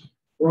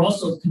 We're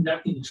also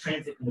conducting a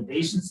transit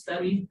innovation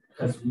study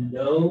because we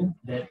know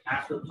that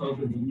after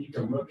COVID, we need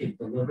to look at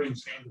delivering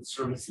transit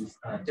services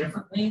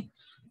differently.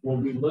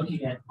 We'll be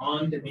looking at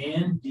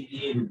on-demand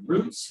deviated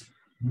routes,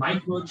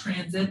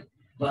 micro-transit,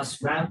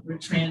 bus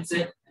rapid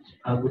transit,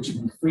 which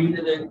will be free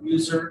to the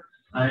user,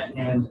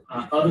 and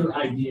other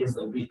ideas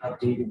that will be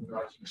updated in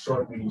our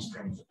short-range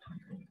transit.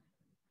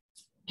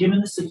 Given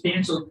the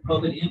substantial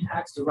COVID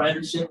impacts to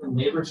ridership and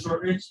labor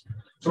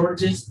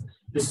shortages,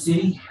 the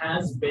city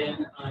has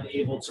been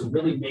unable to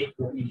really make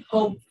what we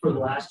hoped for the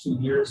last 2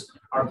 years,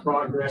 our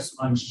progress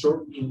on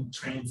shortening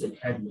transit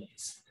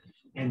headways.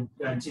 And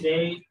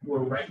today, we're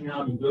right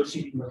now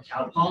negotiating with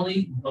Cal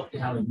Poly. We hope to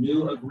have a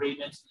new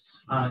agreement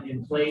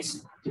in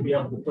place to be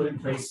able to put in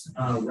place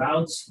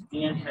routes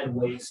and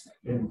headways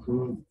that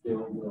improve the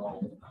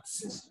overall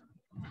system.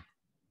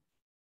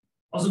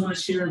 Also want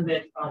to share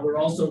that we're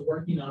also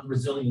working on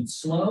Resilient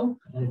Slow,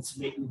 and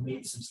we've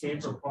made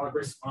substantial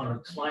progress on our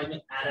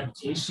climate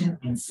adaptation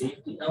and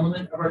safety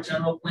element of our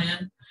general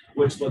plan,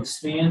 which will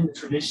expand the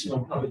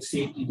traditional public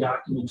safety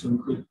document to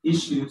include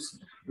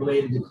issues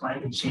related to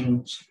climate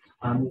change.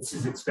 This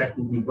is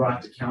expected to be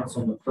brought to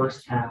council in the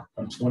first half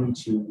of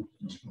 22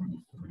 and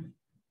 23.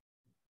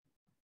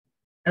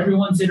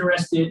 Everyone's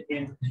interested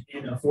in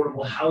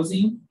affordable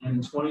housing, and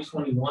in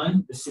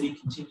 2021, the city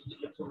continued to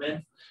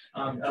implement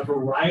a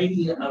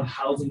variety of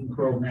housing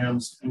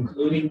programs,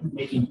 including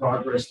making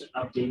progress to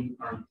updating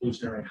our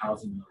inclusionary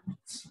housing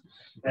ordinance.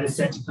 That is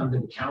set to come to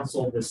the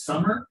council this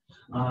summer,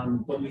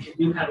 but we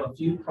do have a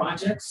few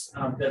projects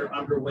that are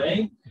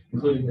underway,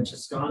 including the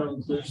Toscano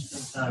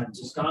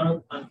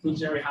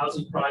Inclusionary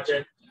Housing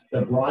Project,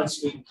 the Broad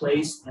Street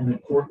Place, and the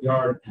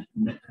Courtyard at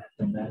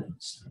the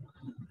Meadows.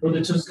 For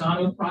the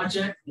Toscano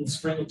project, in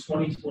spring of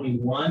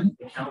 2021,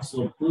 the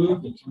council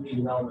approved a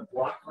community development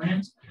block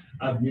grant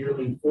of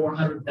nearly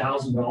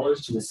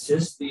 $400,000 to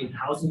assist the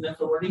housing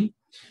authority.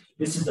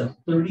 This is a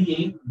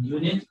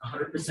 38-unit,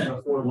 100%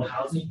 affordable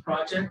housing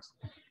project.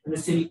 And the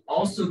city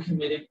also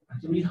committed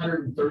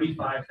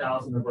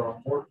 $335,000 of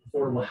our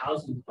affordable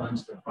housing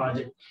funds to the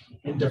project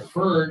and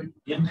deferred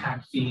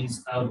impact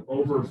fees of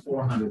over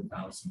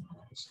 $400,000.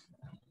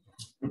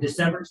 In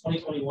December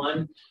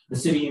 2021, the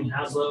city and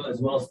Haslo,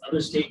 as well as other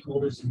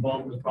stakeholders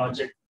involved in the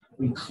project,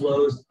 we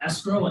closed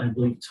escrow, and I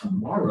believe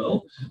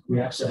tomorrow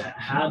we actually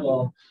have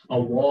a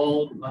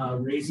wall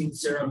raising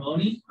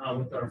ceremony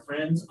with our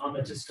friends on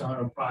the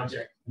Toscano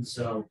project. And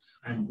so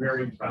I'm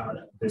very proud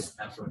of this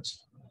effort.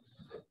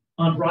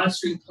 On Broad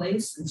Street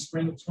Place in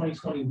spring of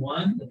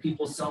 2021, the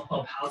People's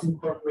Self-Help Housing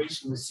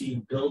Corporation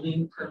received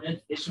building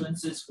permit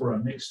issuances for a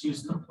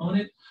mixed-use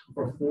component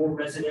for 4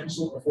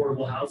 residential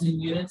affordable housing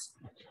units.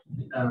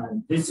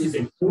 This is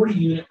a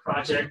 40-unit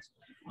project,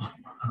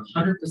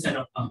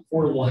 100%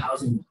 affordable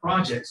housing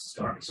projects.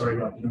 Sorry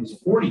about the numbers,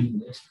 40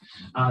 units,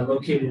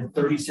 located at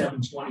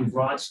 3720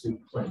 Broad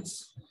Street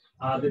Place.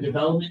 The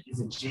development is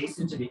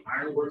adjacent to the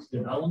Ironworks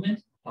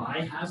development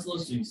by Haslo,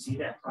 so you see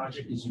that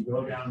project as you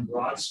go down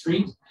Broad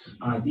Street.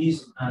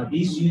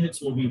 These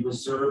units will be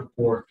reserved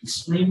for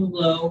extremely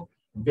low,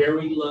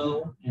 very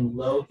low, and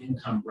low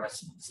income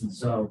residents. And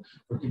so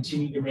we're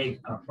continuing to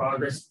make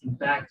progress. In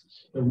fact,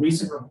 the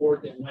recent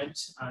report that went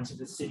to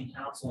the City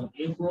Council in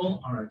April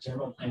on our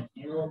general plan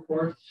annual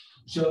report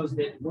shows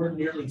that we're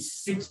nearly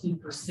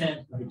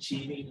 60% of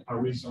achieving our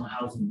regional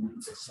housing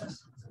needs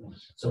assessments.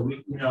 So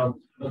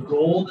the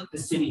goal that the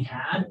city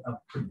had of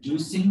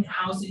producing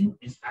housing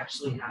is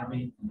actually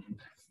having an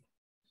impact.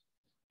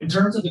 In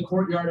terms of the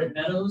courtyard at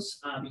Meadows,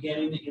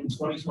 beginning in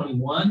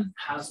 2021,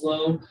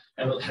 Haslo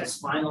has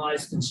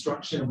finalized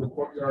construction of the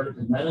courtyard at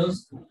the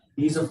Meadows.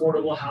 This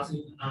affordable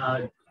housing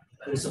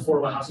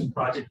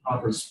project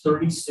offers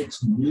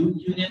 36 new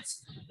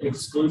units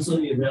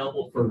exclusively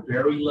available for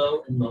very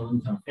low and low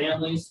income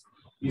families.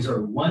 These are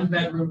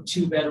 1-bedroom,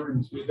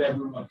 2-bedroom,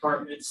 3-bedroom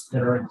apartments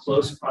that are in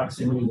close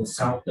proximity to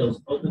South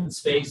Hills open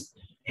space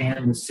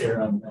and the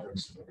Sarah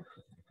Meadows.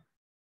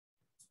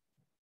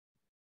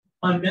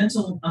 On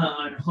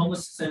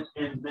homelessness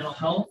and mental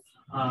health,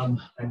 I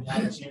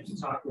had a chance to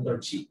talk with our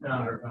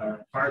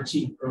fire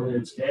chief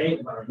earlier today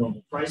about our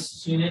mobile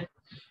crisis unit.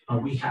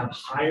 We have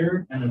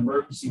hired an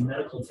emergency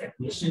medical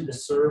technician to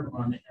serve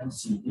on the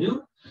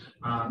MCU.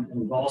 And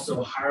we've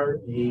also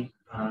hired a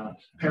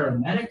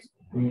paramedic.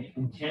 We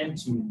intend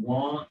to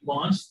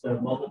launch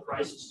the mobile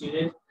crisis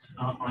unit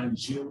on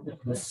June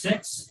the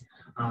 6th.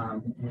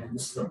 And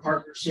this is a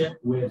partnership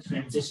with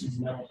Transitions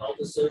Mental Health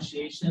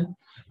Association.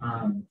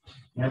 And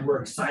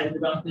we're excited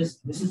about this.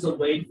 This is a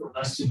way for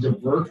us to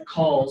divert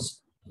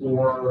calls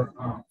for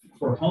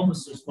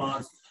homeless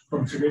response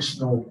from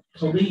traditional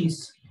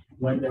police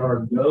when there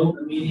are no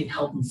immediate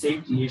health and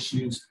safety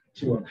issues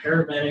to a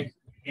paramedic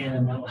and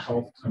a mental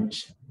health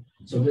clinician.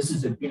 So this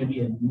is going to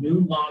be a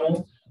new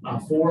model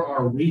for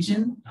our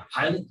region, a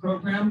pilot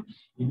program.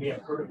 You may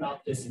have heard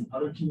about this in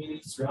other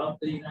communities throughout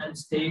the United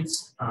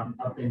States,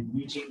 up in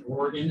Eugene,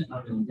 Oregon,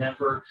 up in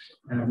Denver,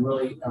 and I'm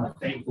really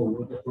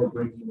thankful that we're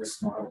bringing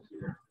this model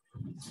here.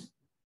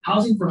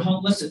 Housing for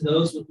homeless and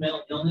those with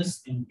mental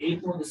illness. In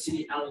April, the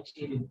city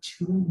allocated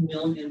 $2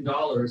 million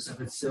of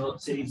its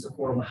city's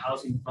affordable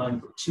housing fund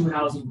for 2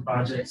 housing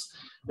projects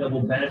that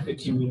will benefit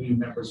community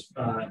members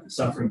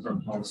suffering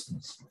from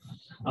homelessness.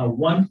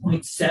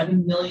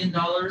 $1.7 million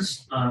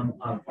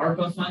of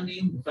ARPA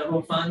funding,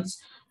 federal funds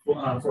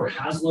for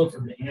Haslo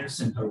from the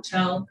Anderson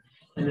Hotel,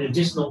 and an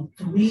additional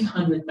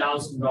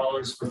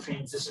 $300,000 for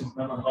Transitions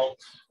Mental Health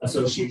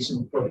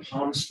Association for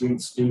Palm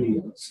Street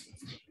Studios.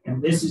 And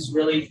this is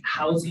really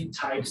housing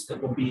types that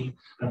will be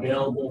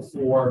available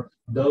for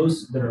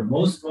those that are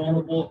most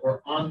vulnerable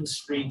or on the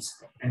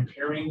streets, and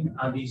pairing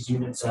these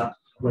units up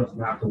with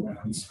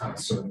wraparound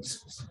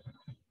services.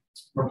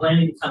 We're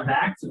planning to come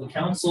back to the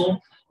council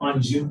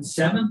on June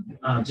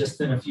 7th, just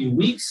in a few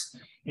weeks,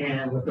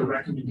 and with the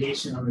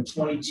recommendation on the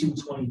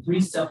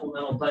 22-23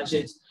 supplemental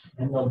budget,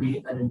 and there'll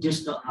be an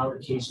additional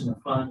allocation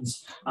of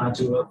funds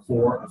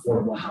for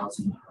affordable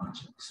housing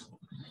projects.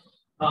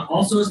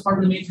 Also, as part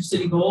of the major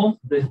city goal,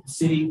 the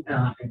city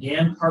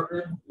again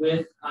partnered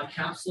with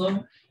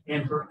Capslo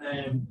and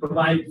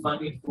provided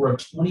funding for a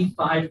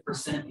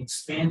 25%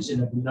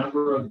 expansion of the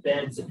number of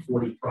beds at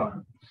 40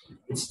 Prado.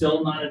 It's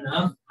still not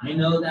enough. I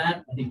know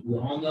that. I think we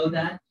all know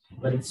that.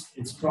 But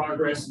it's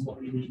progress and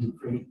what we need to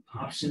create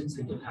options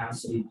and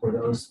capacity for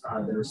those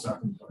that are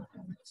suffering from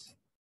homelessness.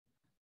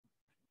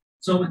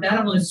 So with that,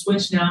 I'm going to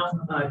switch now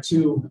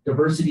to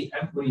diversity,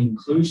 equity,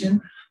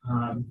 inclusion.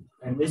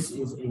 And this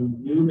is a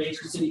new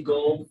major city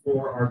goal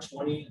for our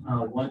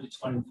 21 to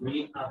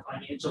 23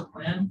 financial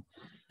plan.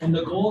 And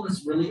the goal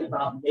is really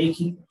about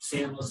making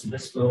San Luis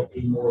Obispo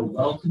a more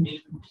welcoming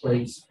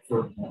place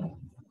for all.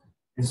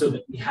 And so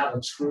that we have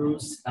a true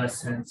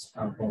sense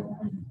of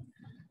belonging.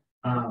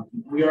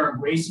 We are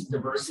embracing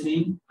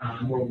diversity.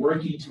 We're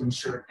working to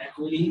ensure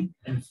equity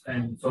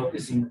and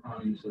focusing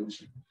on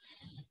inclusion.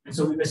 And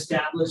so we've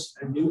established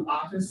a new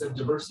Office of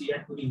Diversity,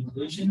 Equity,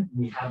 Inclusion.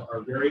 We have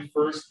our very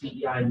first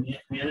DEI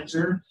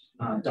manager,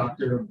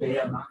 Dr.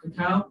 Bea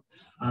Makakau.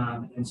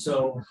 And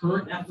so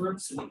her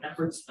efforts and the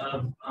efforts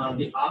of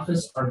the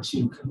office are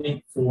to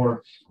commit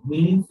for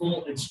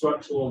meaningful and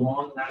structural,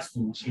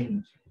 long-lasting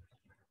change.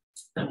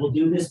 And we'll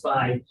do this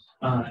by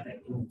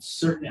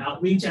certain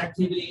outreach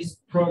activities,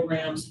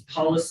 programs,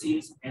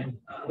 policies, and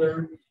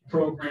other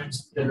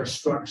programs that are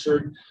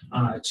structured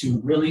to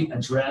really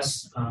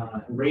address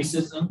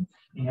racism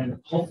and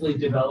hopefully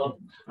develop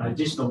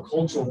additional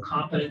cultural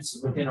competence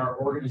within our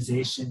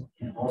organization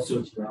and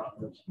also throughout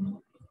our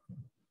community.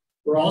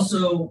 We're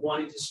also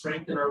wanting to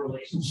strengthen our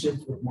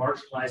relationships with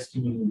marginalized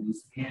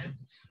communities and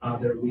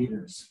their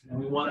leaders. And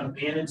we want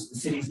to manage the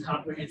city's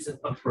comprehensive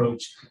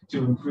approach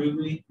to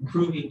improving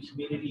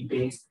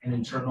community-based and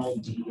internal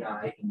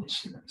DEI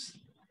initiatives.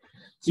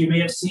 So you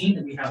may have seen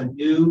that we have a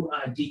new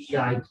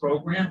DEI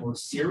program or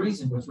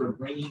series in which we're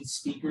bringing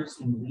speakers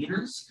and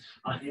leaders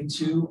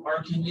into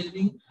our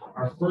community.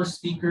 Our first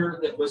speaker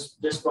that was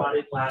just brought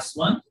in last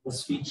month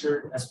was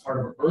featured as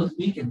part of Earth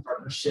Week in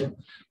partnership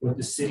with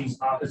the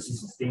city's Office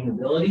of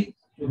Sustainability.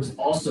 It was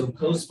also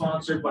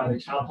co-sponsored by the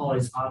Cal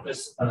Poly's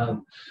Office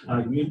of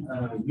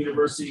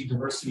University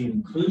Diversity and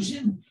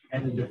Inclusion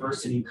and the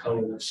Diversity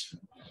Coalition.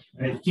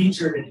 And it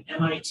featured an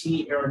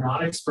MIT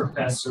aeronautics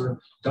professor,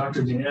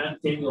 Dr.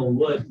 Daniel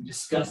Wood, who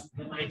discussed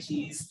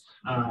MIT's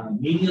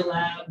Media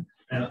Lab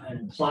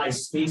and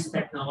applies space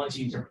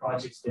technology to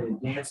projects that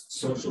advance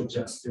social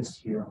justice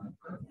here on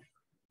Earth.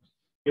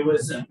 It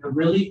was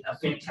really a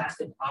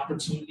fantastic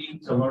opportunity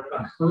to learn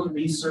about her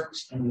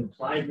research and the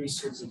applied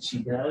research that she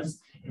does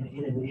in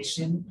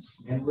innovation,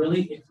 and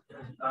really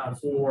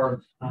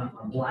for a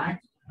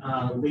Black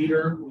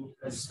leader who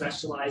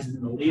specializes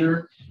in the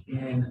leader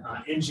in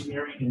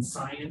engineering and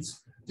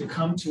science to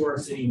come to our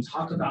city and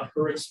talk about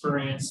her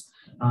experience,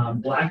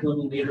 Black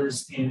women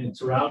leaders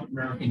throughout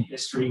American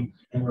history,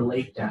 and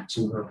relate that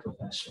to her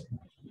profession.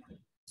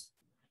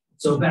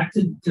 So back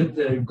to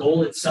the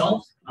goal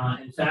itself.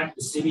 In fact,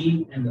 the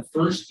city in the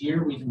first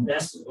year, we've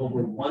invested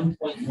over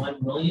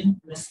 $1.1 million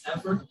in this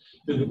effort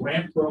through the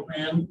grant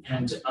program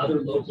and to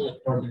other local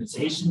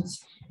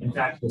organizations. In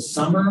fact, this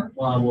summer,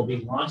 we'll be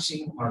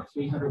launching our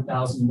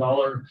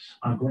 $300,000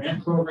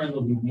 grant program that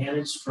will be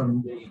managed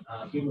from the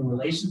Human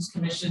Relations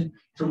Commission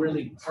to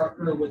really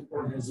partner with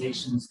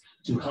organizations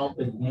to help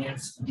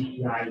advance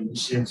DEI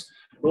initiatives,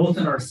 both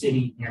in our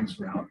city and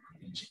throughout our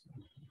region.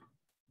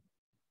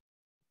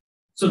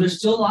 So there's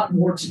still a lot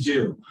more to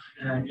do,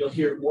 and you'll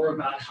hear more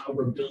about how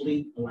we're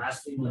building a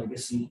lasting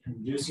legacy and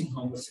reducing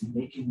homelessness and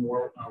making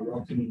more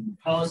welcoming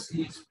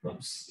policies.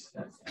 Whoops,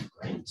 that's not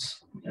great.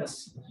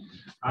 Yes.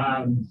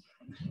 And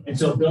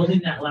so building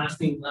that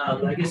lasting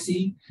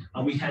legacy,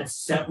 we had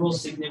several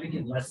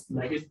significant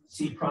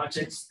legacy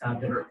projects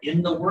that are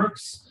in the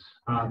works.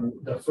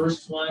 The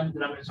first one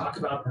that I'm going to talk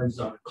about is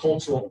our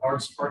cultural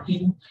arts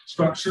parking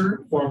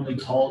structure, formerly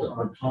called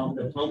our Palm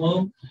de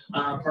Pomo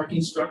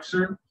parking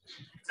structure.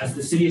 As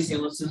the city of San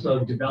Luis Obispo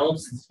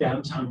develops its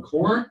downtown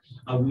core,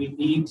 we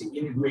need to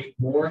integrate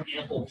more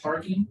ample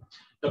parking.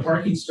 The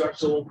parking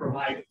structure will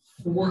provide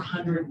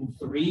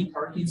 403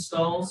 parking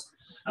stalls,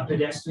 a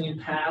pedestrian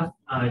path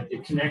to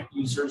connect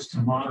users to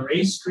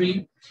Monterey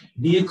Street,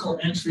 vehicle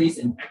entries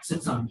and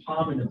exits on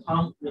Palm and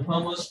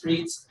Napomo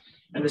Streets,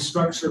 and the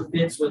structure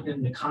fits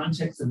within the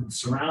context of the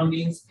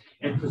surroundings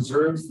and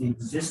preserves the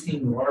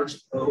existing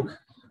large oak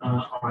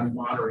on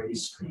Monterey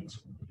Street.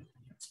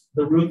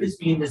 The roof is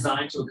being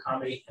designed to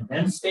accommodate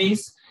event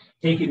space,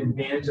 taking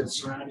advantage of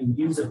surrounding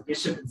views of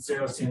Bishop and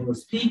Cerro San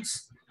Luis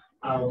Peaks.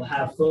 We'll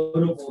have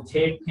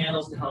photovoltaic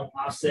panels to help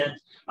offset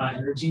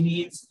energy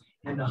needs,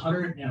 and the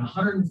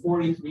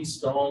 143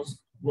 stalls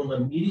will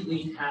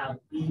immediately have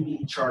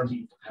EV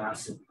charging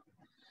capacity.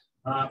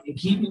 In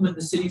keeping with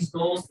the city's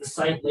goals, the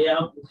site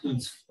layout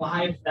includes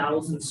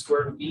 5,000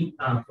 square feet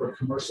for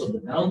commercial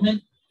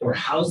development or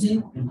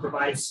housing, and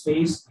provides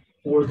space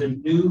for the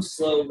new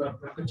slow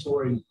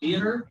repertory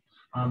theater,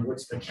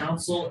 which the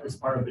council, as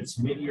part of its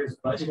mid-year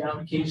budget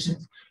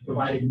allocations,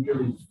 provided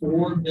nearly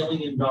 $4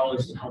 million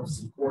to help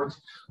support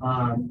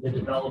the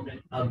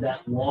development of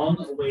that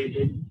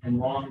long-awaited and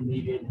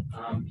long-needed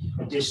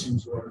addition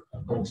to our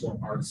cultural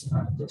arts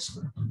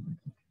district.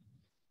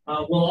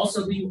 We'll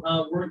also be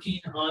working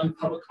on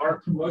public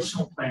art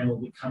promotional plan will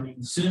be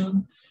coming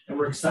soon, and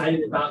we're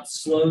excited about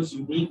SLO's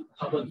unique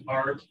public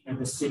art and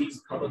the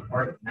city's public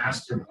art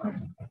master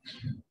plan.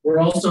 We're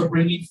also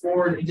bringing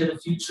forward into the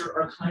future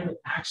our climate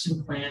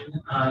action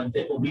plan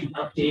that will be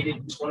updated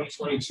in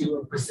 2022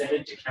 and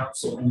presented to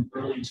council in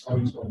early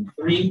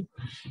 2023.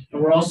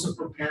 And we're also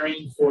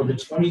preparing for the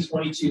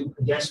 2022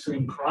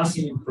 pedestrian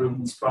crossing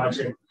improvements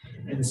project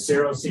and the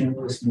Cerro San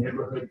Luis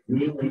neighborhood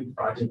greenway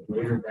project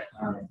later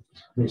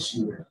this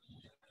year.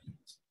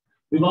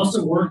 We've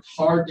also worked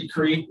hard to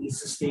create a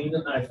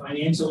sustainable,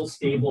 financial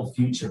stable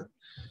future.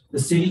 The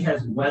city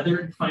has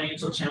weathered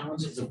financial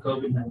challenges of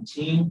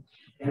COVID-19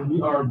 and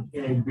we are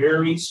in a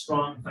very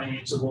strong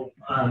financial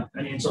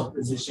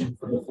position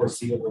for the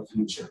foreseeable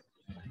future.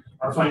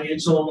 Our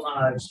financial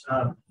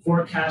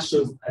forecast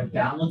shows a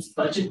balanced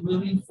budget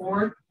moving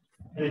forward.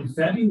 And in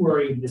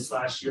February of this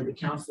last year, the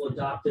council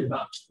adopted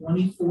about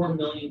 $24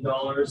 million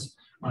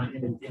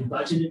in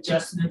budget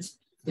adjustments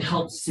to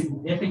help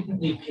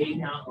significantly pay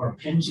down our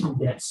pension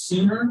debt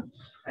sooner,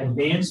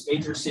 advance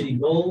major city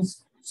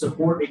goals,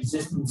 support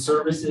existing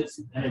services,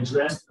 and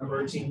address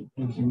emerging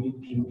and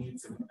community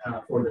needs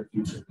for the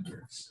future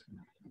years.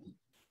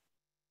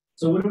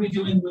 So what are we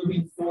doing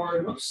moving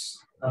forward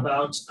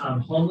about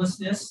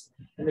homelessness?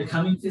 In the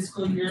coming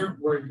fiscal year,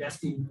 we're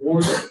investing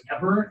more than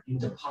ever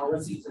into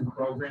policies and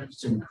programs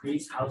to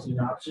increase housing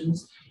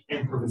options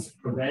and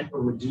prevent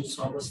or reduce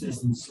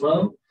homelessness in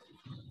SLO.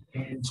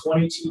 In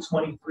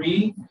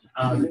 22-23,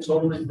 the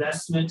total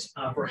investment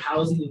for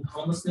housing and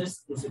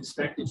homelessness is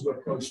expected to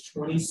approach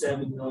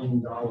 $27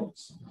 million.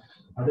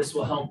 This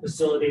will help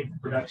facilitate the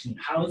production of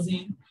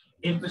housing,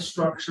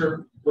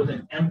 infrastructure with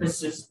an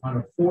emphasis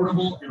on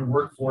affordable and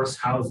workforce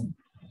housing.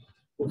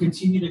 We'll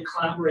continue to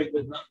collaborate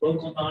with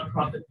local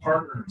nonprofit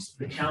partners,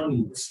 the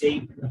county, the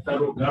state, and the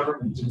federal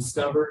government to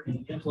discover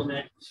and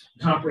implement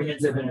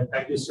comprehensive and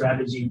effective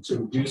strategy to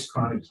reduce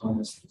chronic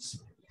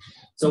homelessness.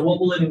 So what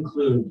will it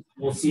include?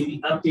 We'll see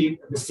the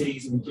update of the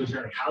city's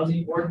inclusionary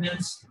housing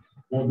ordinance.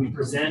 We'll be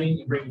presenting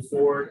and bringing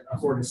forward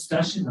for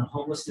discussion the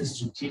homelessness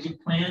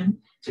strategic plan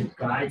to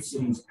guide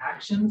city's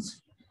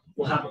actions.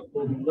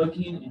 We'll be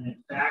looking, and in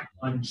fact,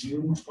 on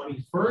June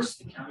 21st,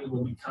 the county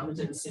will be coming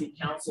to the city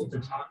council to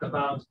talk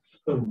about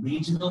the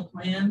regional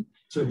plan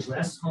to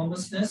address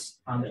homelessness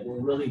that will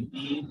really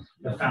be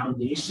the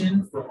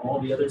foundation for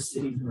all the other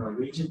cities in our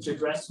region to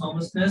address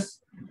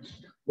homelessness.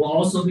 We'll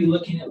also be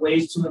looking at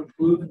ways to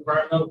improve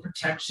environmental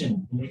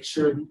protection, make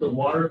sure that the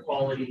water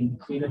quality and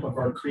cleanup of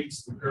our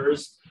creeks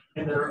occurs,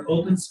 and that our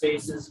open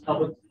spaces,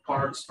 public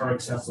parks are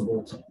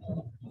accessible to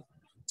all.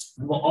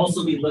 And we'll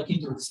also be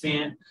looking to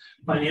expand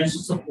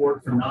financial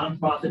support for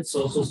nonprofit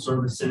social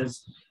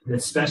services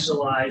that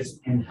specialize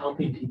in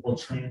helping people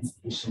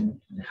transition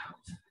into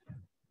housing.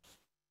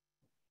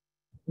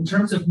 In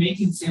terms of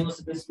making San Luis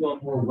Obispo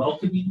a more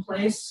welcoming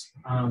place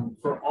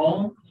for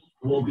all,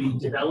 we'll be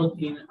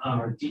developing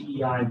our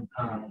DEI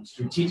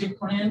strategic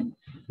plan,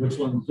 which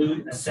will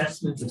include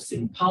assessments of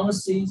city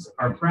policies,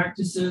 our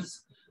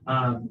practices,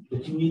 the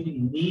community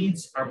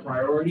needs, our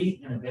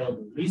priority, and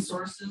available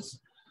resources.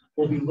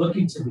 We'll be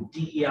looking to the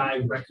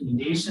DEI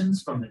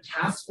recommendations from the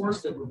task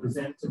force that were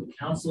presented to the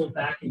council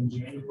back in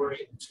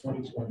January of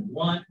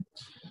 2021.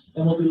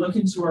 And we'll be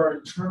looking to our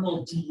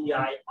internal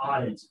DEI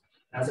audit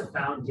as a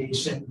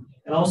foundation,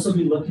 and also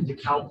be looking to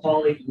Cal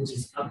Poly, which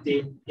is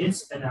updating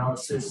its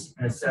analysis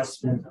and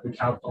assessment of the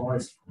Cal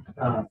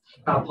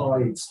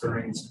Poly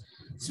experience,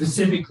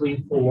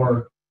 specifically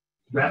for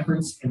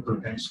reference and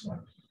prevention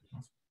work.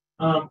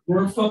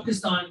 We're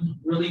focused on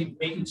really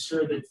making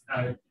sure that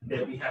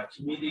that we have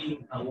community.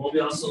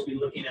 We'll also be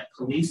looking at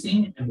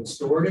policing and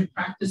restorative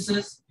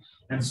practices.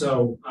 And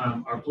so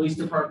our police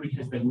department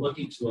has been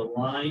looking to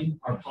align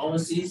our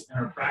policies and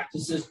our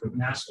practices with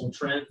national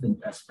trends and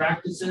best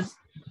practices.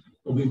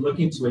 We'll be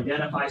looking to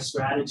identify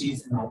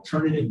strategies and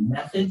alternative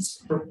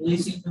methods for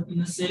policing within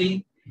the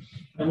city.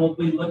 And we'll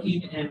be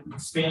looking and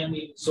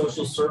expanding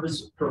social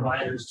service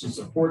providers to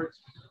support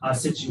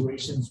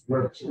situations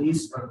where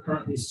police are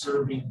currently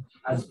serving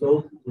as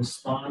both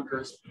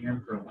responders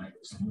and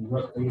providers. And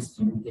what ways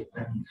can we get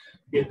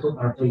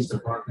our police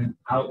department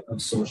out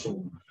of social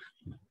work?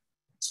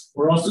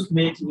 We're also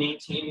committed to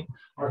maintaining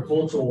our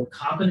cultural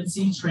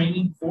competency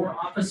training for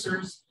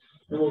officers,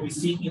 and we'll be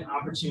seeking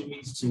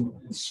opportunities to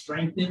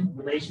strengthen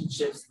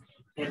relationships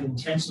and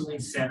intentionally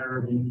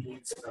center the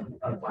needs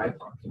of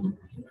BIPOC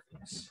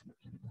communities.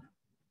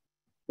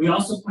 We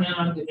also plan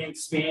on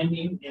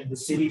expanding in the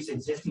city's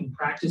existing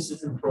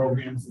practices and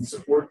programs and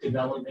support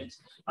development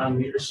on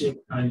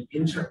leadership and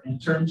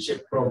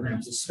internship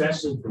programs,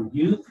 especially for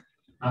youth,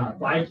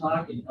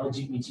 BIPOC, and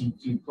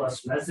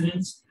LGBTQ+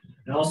 residents,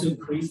 and also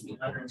increase the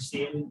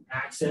understanding,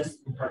 access,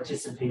 and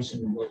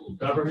participation in local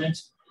government.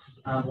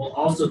 We'll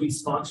also be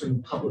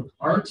sponsoring public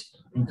art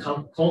and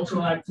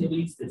cultural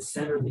activities that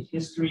center the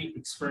history,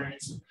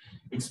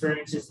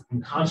 experiences,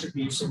 and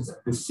contributions of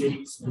the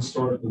city's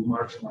historically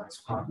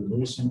marginalized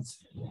populations.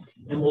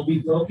 And we'll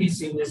be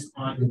focusing this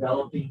on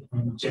developing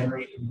and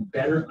generating a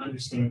better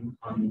understanding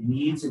on the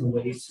needs and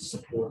ways to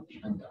support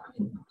the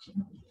undocumented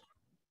community.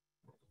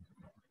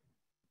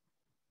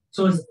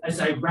 So as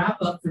I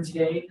wrap up for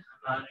today,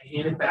 I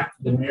hand it back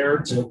to the mayor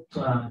to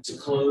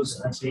close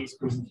today's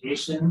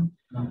presentation.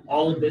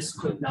 All of this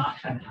could not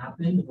have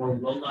happened or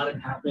will not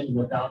have happened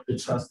without the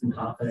trust and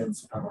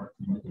confidence of our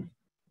community.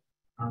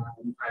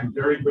 I'm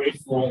very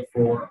grateful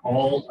for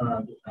all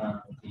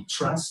the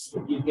trust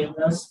that you've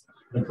given us,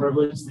 the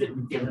privilege that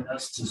you've given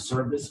us to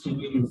serve this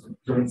community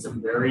during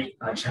some very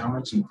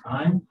challenging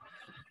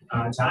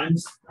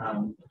times.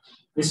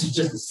 This is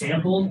just a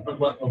sample of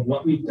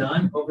what we've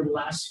done over the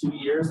last few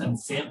years and a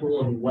sample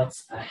of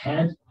what's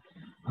ahead.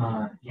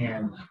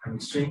 And I'm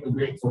extremely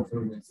grateful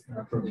for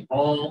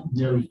all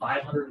nearly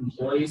 500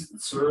 employees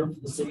that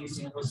serve the city of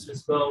San Luis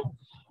Obispo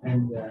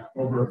and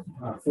over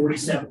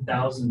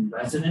 47,000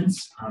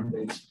 residents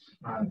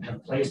that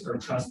have placed their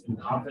trust and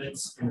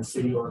confidence in the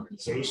city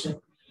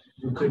organization.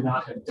 We could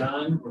not have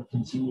done or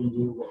continue to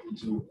do what we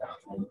do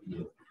without all of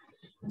you.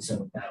 And so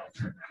with that, I'll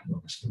turn back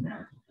over to the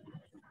mayor.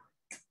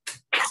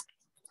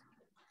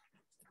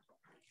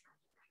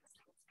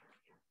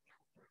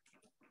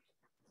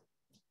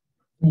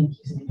 Thank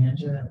you, City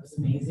Manager. That was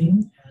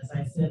amazing. As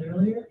I said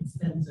earlier,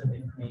 extensive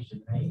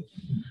information, right?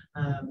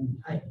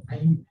 I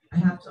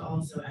have to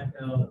also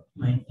echo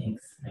my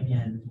thanks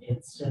again.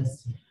 It's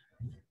just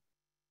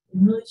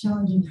really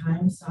challenging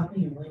times,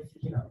 stopping and really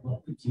thinking about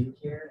what we do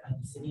here at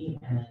the city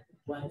and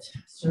what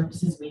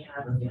services we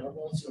have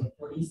available to a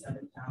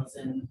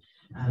 47,000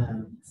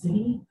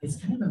 city is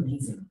kind of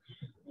amazing.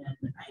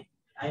 And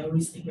I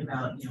always think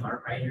about,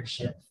 our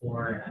ridership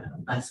for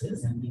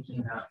buses and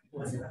thinking about,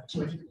 was it about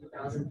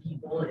 250,000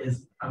 people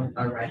is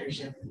our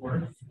ridership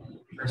worth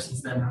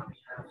versus the amount we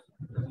have.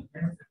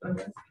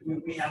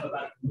 We have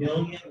about 1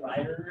 million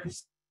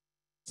riders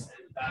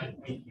about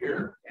a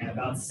year, and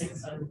about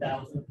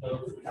 600,000 of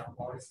those we have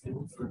our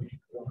students, or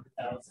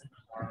 400,000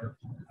 are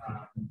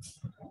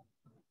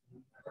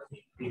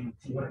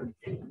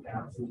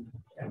 250,000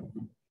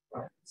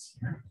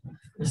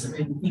 Just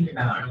something to think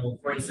about our little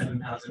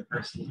 47,000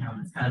 person town.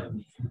 It's kind of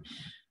amazing.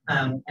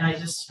 And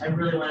I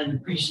really wanted to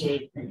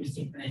appreciate, maybe just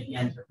take a minute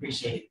again to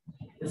appreciate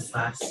this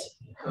last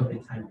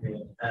COVID time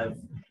period of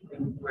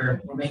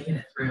we're making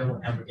it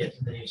through and we're getting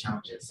to the new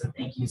challenges. So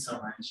thank you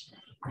so much.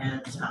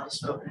 And I'll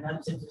just open it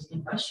up to if there's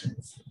any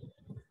questions.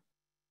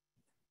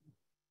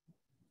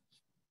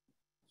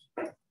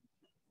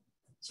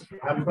 So if you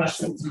have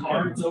questions,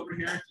 cards over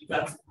here. If you've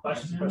got some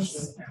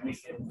questions, and we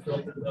can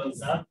filter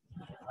those up.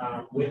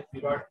 With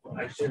regard,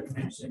 I should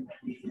mention that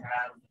we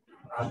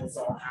have this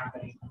all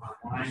happening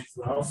online as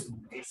well, so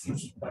you may see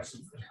some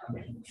questions that come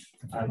in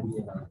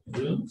via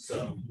Zoom.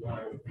 So you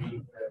want to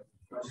read the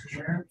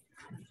questionnaire.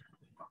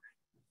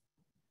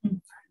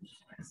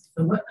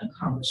 So what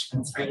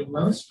accomplishments are you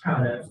most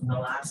proud of in the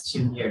last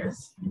 2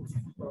 years?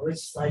 Well, which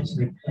slide should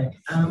we pick?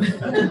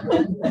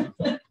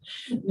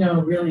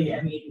 No, really,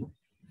 I mean,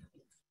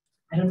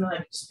 I don't know, I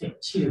could just pick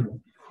 2.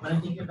 When I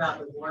think about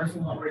the wharf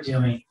and what we're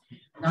doing,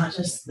 not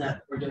just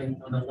that we're doing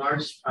one of the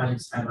largest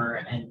projects ever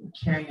and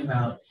caring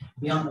about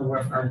beyond the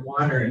wharf, our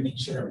water, and make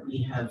sure that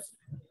we have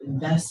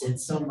invested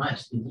so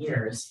much in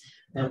years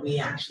that we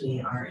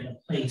actually are in a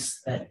place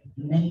that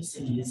many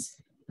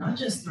cities, not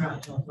just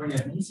throughout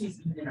California, many cities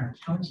even in our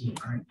county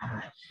aren't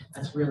at.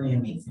 That's really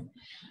amazing.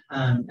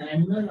 And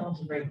I'm really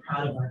also very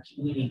proud of our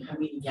community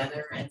coming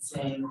together and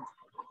saying,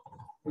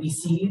 we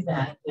see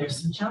that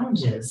there's some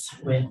challenges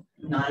with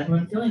not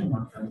everyone feeling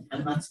welcome,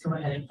 and let's go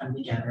ahead and come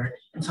together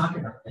and talk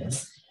about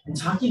this. And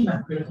talking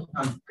about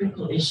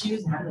critical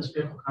issues and having those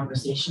critical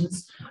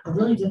conversations are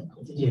really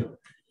difficult to do.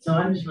 So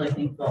I'm just really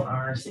thankful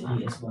our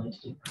city is willing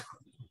to do that.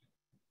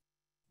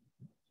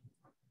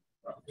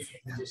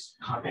 Just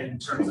hop in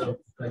terms of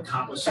the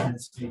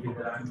accomplishments maybe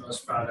that I'm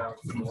most proud of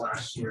from the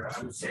last year. I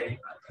would say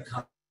a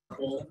couple.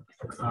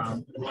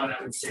 One,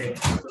 I would say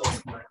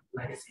those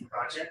legacy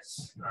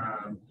projects,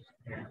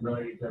 and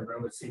really the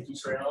road safety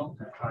trail.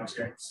 That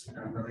project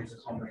really is a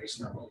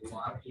culmination of a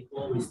lot of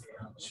people. We stand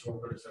on the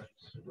shoulders of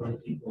really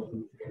people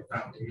who did a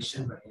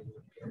foundation, but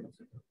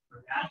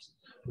that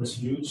was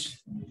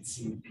huge. You can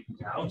see it being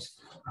out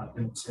up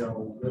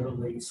until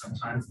literally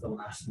sometimes the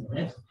last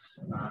minute.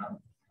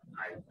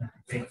 I'm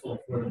thankful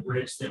for the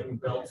bridge that we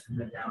built in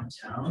the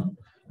downtown.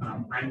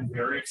 I'm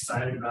very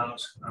excited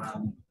about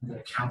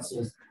the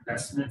council's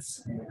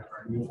investments in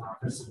our new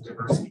Office of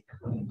Diversity,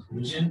 Equity, and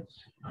Inclusion.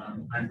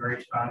 I'm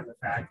very proud of the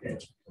fact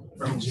that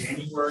from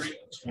January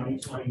of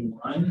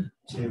 2021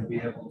 to be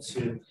able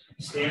to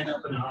stand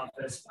up an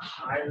office,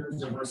 hire a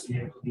diversity,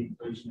 equity,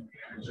 inclusion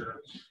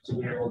manager, to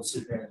be able to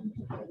then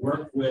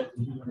work with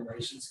the Human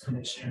Relations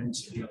Commission,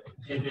 to be able to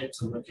pivot,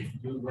 to look at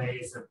new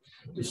ways of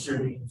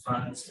distributing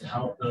funds to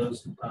help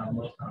those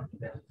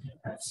that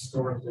have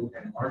historically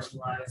been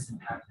marginalized and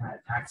have had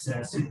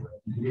access to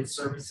needed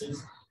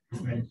services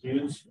has been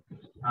huge.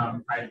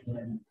 I've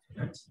been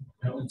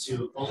known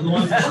to only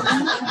one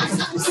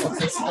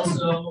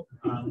also,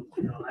 I'm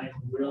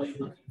really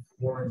looking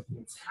forward to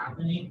what's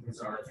happening is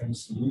our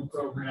MCU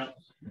program.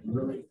 I'm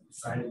really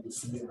excited to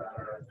see about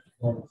our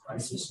global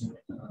crisis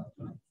unit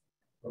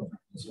program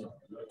as well.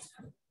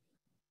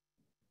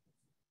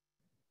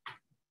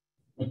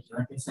 Thank you.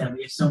 Like I said,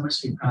 we have so much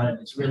to be proud of.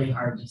 It's really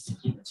hard just to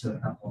keep it to a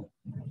couple.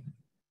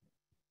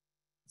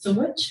 So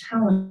what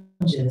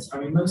challenges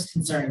are we most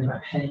concerned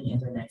about heading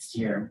into next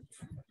year?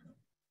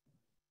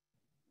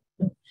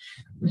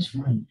 Which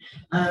one?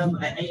 I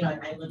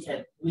look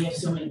at, we have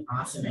so many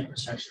awesome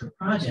infrastructure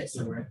projects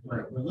that we're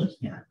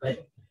looking at,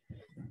 but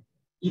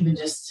even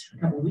just a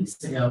couple of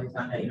weeks ago, we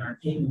found out, our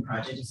paving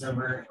project is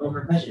over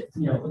budget.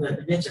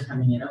 The bids are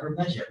coming in over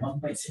budget,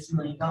 $1.6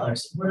 million.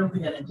 What are we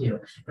going to do?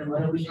 And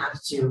how do we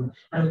have to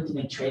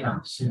make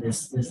trade-offs through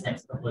this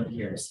next couple of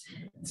years?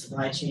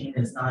 Supply chain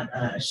is not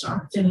a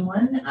shock to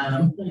anyone.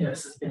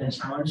 This has been a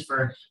challenge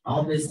for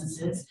all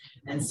businesses,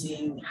 and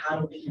seeing how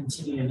do we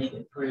continue to make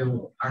it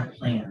through our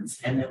plans.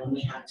 And then when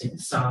we have to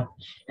stop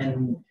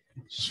and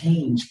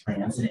change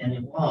plans and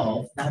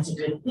evolve, that's a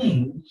good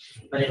thing.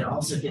 But it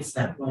also gets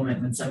that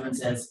moment when someone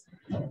says,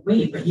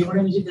 wait, but you were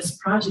going to do this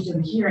project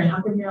over here, and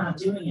how come you're not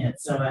doing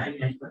it? So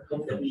I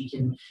hope that we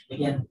can,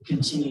 again,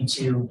 continue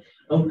to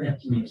open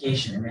up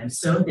communication. And I'm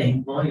so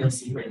thankful, you'll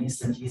see Whitney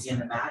Santisi in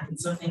the back, and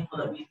so thankful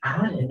that we've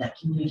added that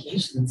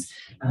communications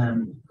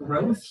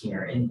growth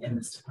here in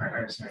this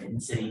department, in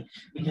the city,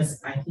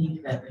 because I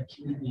think that the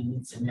community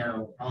needs to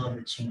know all of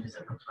the changes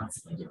that we're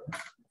constantly doing.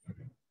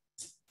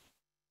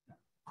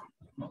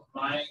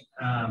 My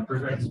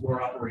perspective is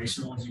more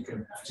operational, as you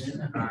can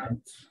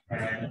imagine,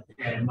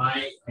 and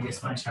my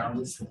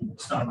challenges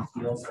just on the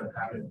fields of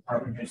having a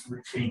department heads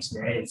retreat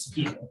today is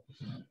people.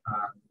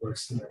 We're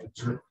seeing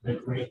the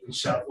great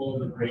reshuffle,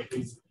 the great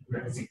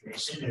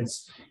resignation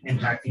is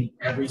impacting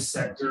every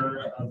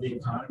sector of the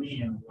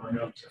economy, and we're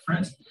no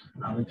different.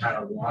 We've had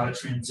a lot of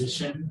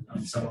transition.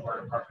 Some of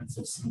our departments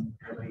have seen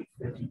nearly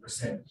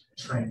 50%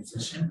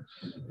 transition.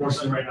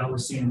 Fortunately, right now we're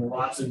seeing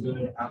lots of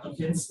good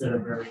applicants that are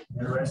very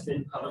interested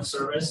in public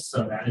service,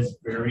 so that is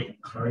very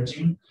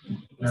encouraging.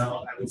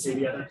 Now, I would say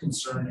the other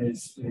concern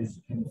is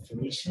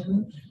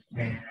inflation,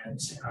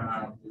 and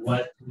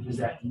what does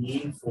that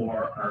mean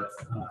for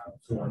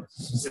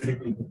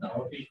specifically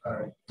developing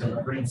or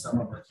delivering some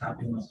of our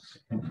capital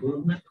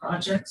improvement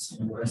projects,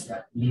 and what does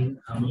that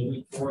mean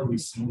moving forward? We've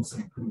seen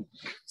some pretty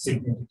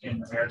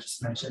significant, the mayor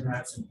just mentioned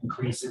that, some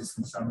increases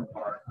in some of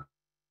our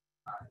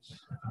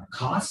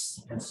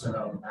costs, and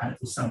so that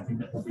is something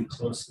that we'll be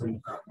closely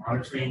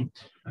monitoring.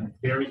 I'm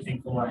very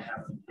thankful I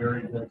have a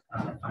very good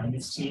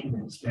finance team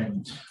that has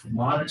been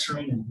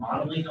monitoring and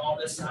modeling all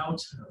this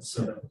out,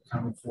 so that we're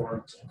coming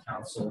forward to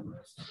council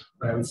with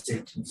what I would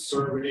say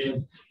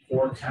conservative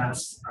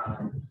forecasts,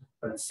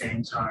 but at the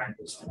same time,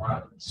 there's a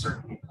lot of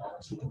uncertainty and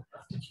volatility we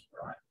have to keep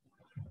our eye.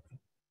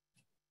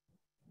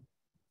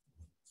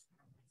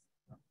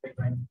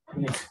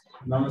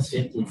 I'm almost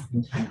 50, it's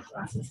in time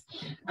classes.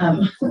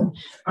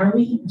 Are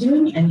we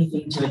doing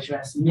anything to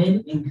address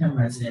mid-income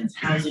residents,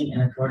 housing,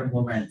 and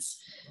affordable rents?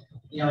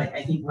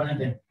 I think one of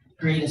the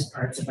greatest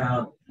parts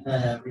about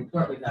the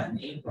report we got in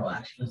April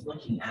actually was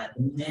looking at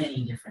the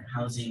many different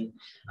housing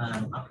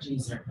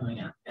opportunities that are coming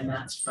up. And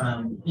that's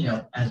from,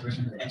 as we're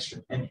talking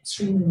about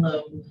extremely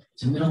low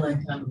to middle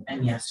income,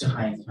 and yes, to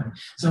high income.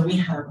 So we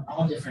have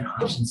all different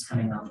options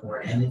coming on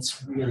board, and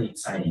it's really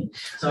exciting.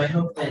 So I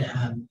hope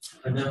that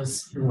for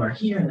those who are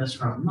here and those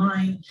who are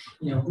online,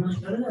 really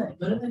go to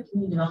the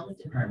community development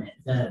department.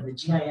 The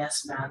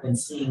GIS map and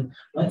seeing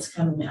what's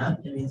coming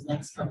up in these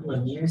next couple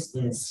of years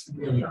is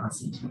really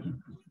awesome to me.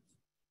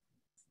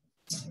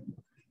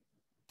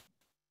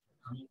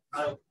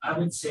 I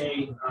would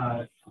say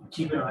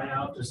keep an eye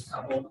out. There's a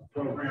couple of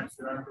programs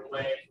that are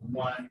underway.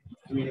 One,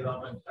 community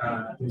development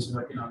is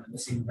working on the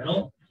missing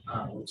middle,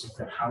 which is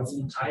the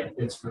housing type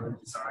that's really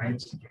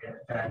designed to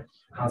get that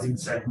housing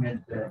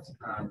segment that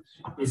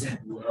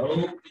isn't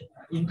low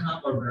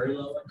income or very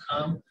low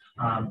income,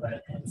 but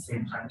at the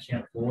same time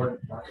can't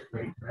afford market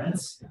rate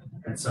rents.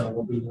 And so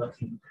we'll be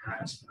looking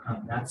at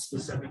that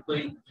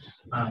specifically.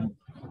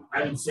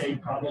 I would say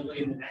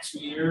probably in the next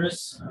few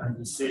years,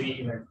 the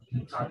city, and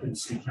we talked to the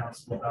city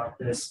council about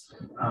this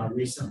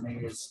recently,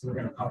 is we're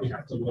going to probably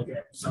have to look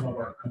at some of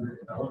our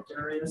underdeveloped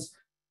areas,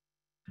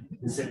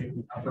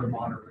 specifically Upper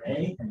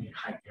Monterey and the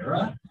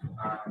Hydera.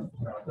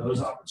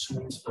 Those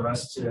opportunities for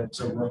us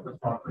to work with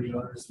property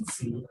owners and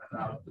see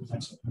about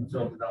potential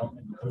infill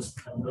development in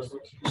those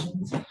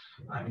locations.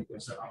 I think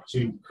there's an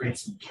opportunity to create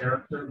some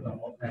character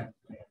development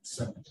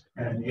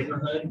and a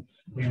neighborhood,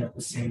 and at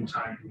the same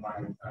time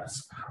provide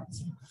us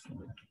housing.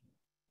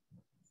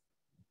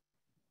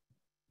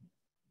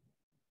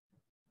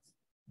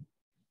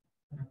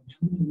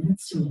 20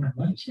 minutes till we have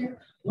lunch here.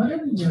 What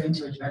are we doing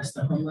to address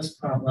the homeless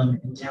problem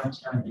in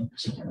downtown in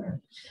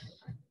particular?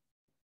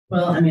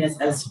 Well, I mean,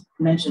 as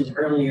mentioned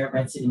earlier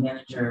by the city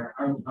manager,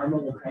 our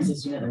mobile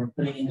crisis unit that we're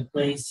putting into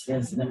place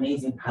is an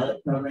amazing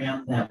pilot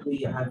program that we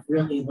have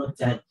really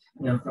looked at,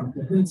 from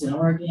Cahoots in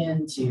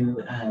Oregon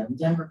to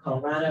Denver,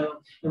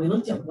 Colorado, and we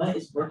looked at what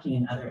is working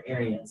in other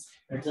areas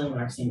that are dealing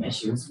with our same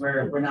issues.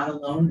 We're not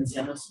alone in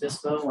San Luis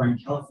Obispo or in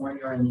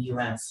California or in the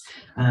US.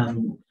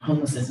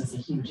 Homelessness is a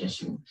huge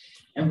issue.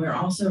 And we're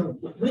also,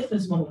 with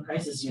this mobile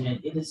crisis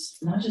unit, it is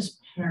not just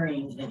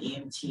pairing an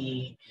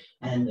EMT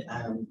and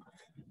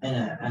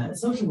a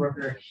social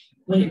worker.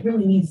 What it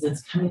really means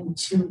is coming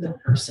to the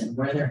person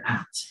where they're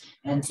at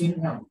and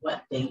figuring out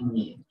what they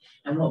need.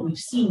 And what we've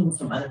seen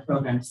from other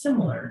programs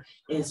similar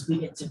is we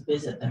get to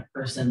visit that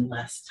person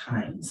less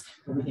times,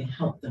 but we can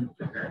help them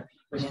quicker,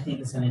 which I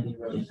think is going to be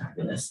really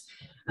fabulous.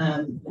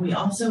 We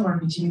also are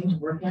continuing to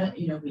work at,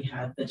 we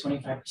have the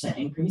 25%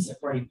 increase at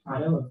Forty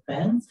Prado of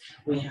beds.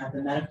 We have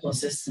the medical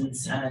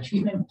assistance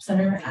treatment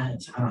center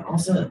at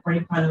also at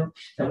Forty Prado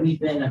that we've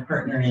been a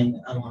partner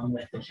in along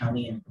with the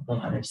county and a couple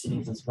of other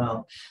cities as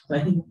well. So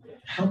I think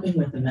helping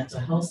with the mental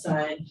health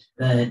side,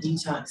 the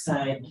detox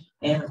side,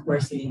 and of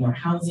course getting more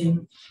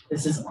housing,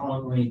 this is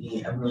all going to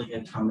be a really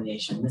good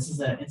combination. It's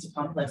a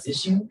complex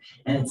issue,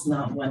 and it's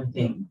not one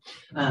thing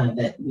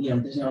that,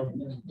 there's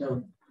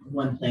no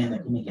one plan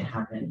that can make it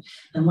happen.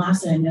 And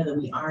lastly, I know that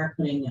we are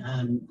putting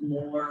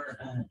more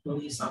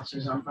police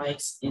officers on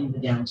bikes in the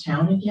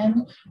downtown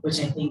again, which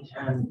I think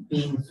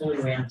being fully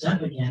ramped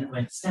up again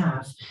with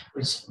staff,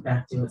 which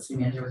back to what City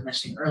Manager was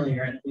mentioning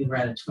earlier, and we were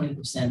at a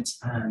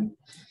 20%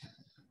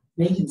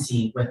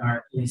 vacancy with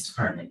our police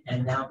department,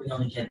 and now we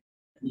only get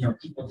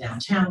people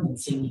downtown and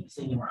seeing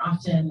you more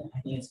often.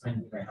 I think it's going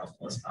to be very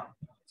helpful as well.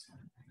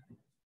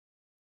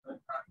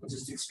 I'll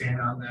just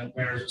expand on the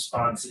mayor's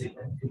response.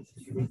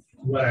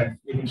 What I've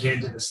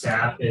indicated to the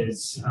staff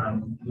is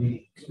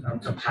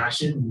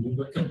compassion. We need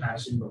with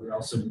compassion, but we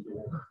also need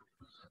order.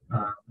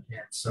 And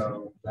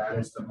so that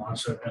is the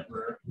mantra that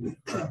we're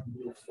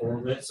moving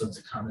forward with. So it's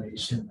a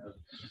combination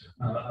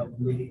of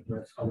leading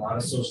with a lot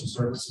of social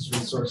services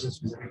resources,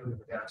 specifically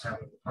with downtown,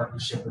 with the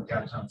partnership with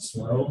Downtown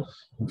Slow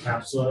and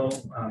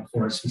CapSlow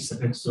for a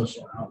specific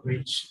social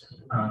outreach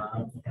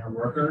and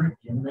worker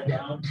in the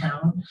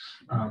downtown.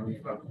 We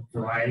have a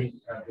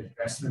variety of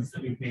investments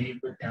that we've made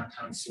with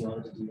Downtown Slow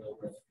to deal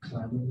with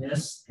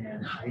cleanliness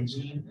and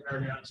hygiene in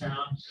our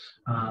downtown.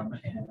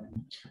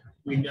 And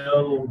we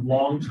know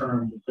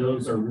long-term that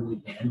those are really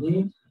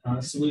band-aid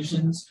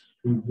solutions.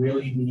 We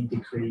really need to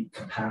create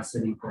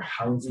capacity for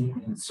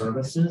housing and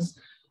services.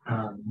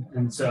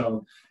 And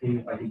so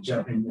if I could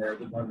jump in there,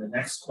 one of the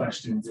next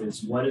questions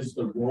is, what is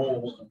the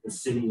role of the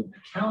city and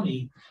the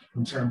county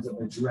in terms of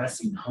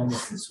addressing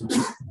homelessness, which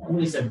is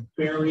always a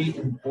very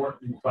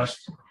important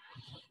question.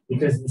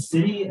 Because the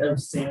city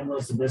of San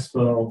Luis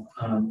Obispo,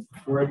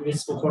 we're a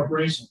municipal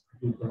corporation.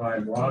 We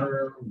provide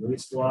water,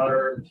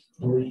 wastewater,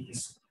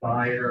 police,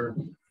 fire,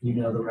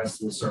 the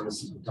rest of the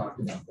services we talked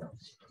about there.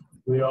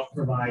 We all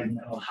provide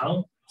mental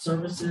health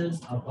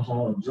services,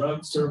 alcohol and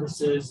drug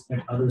services,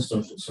 and other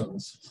social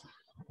services.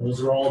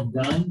 Those are all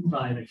done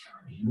by the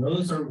county. And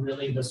those are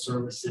really the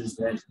services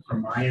that,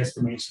 from my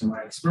estimation,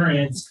 my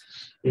experience,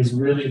 is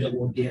really that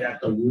will get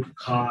at the root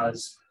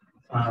cause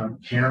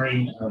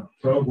pairing of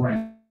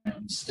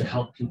programs to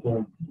help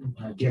people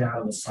get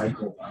out of the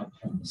cycle of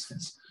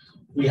homelessness.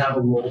 We have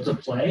a role to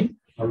play.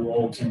 A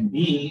role can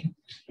be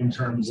in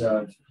terms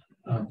of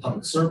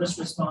public service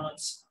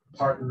response,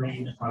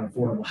 partnering on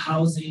affordable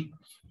housing.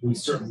 We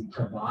certainly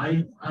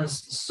provide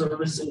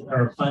services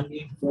or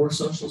funding for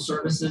social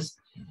services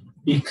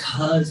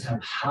because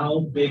of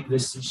how big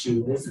this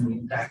issue is and the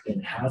impact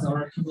it has on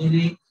our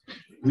community.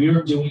 We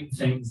are doing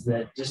things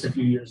that just a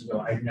few years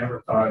ago I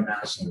never thought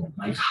imaginable,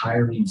 like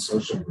hiring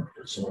social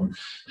workers or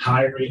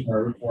hiring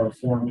or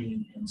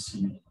forming an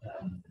NC.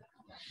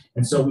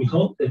 And so we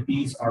hope that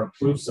these are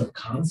proofs of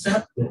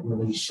concept that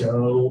really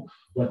show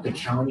what the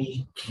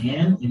county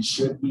can and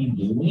should be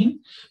doing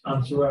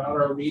throughout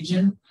our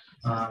region.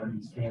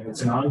 And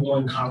it's an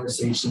ongoing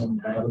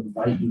conversation. I would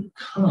invite you to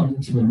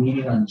come to the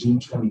meeting on June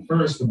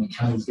 21st when the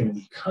county is going to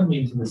be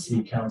coming to the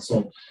city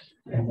council,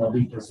 and they'll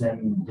be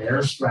presenting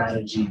their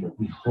strategy that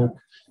we hope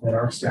that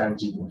our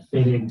strategy will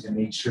fit in to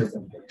make sure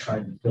that we're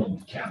trying to fill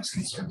the gaps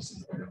and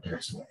services that are there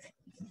today.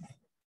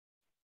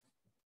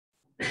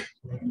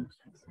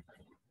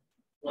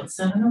 Well, it's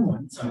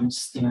 7:01, so I'm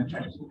just trying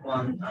to keep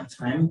on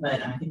time,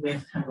 but I think we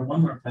have time for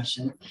one more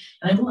question.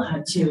 And I will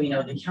add too,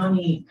 the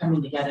county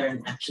coming together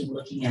and actually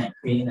looking at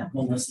creating that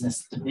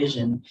homelessness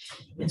division.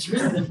 It's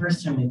really the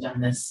first time we've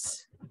done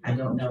this. I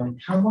don't know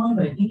how long,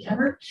 but I think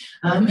ever.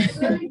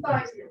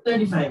 35 years.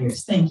 35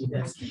 years. Thank you,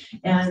 Liz.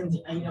 And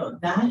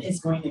that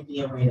is going to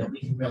be a way that we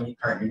can really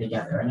partner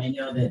together. And I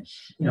know that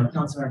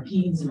Councilmember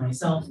Peeds and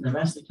myself and the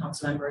rest of the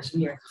council members,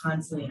 we are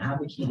constantly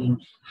advocating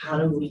how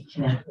do we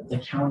connect with the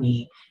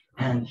county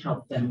and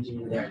help them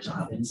do their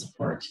job in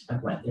support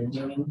of what they're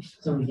doing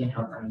so we can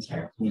help our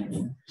entire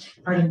community.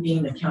 Part of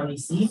being the county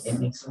seat, it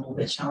makes it a little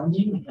bit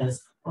challenging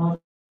because all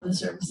the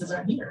services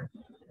are here.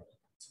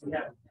 We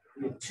have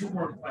two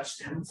more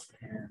questions.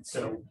 And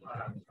so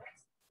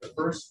the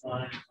first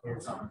one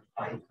is on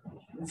bike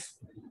lanes.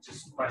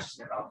 Just a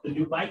question about the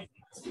new bike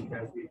lanes,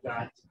 because we've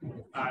got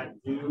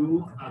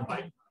new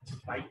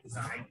bike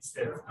designs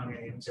that are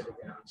coming into the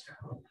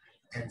downtown.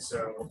 And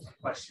so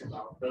a question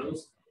about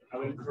those. I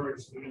would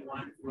encourage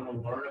anyone who want to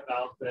learn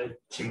about the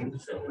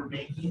changes that we're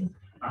making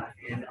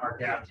in our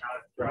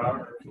downtown throughout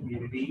our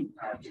community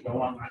to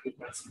go online. We've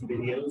got some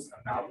videos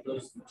about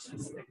those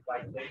specific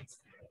bike lanes.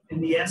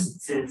 And the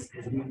essence is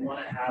we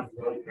want to have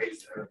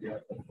roadways that are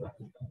available for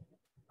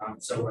everyone.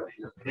 So whether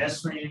you're a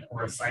pedestrian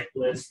or a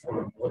cyclist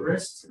or a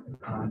motorist,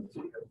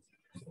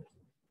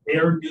 they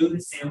are new to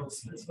San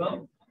Luis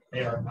Obispo.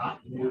 They are not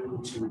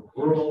new to the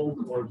world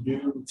or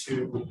new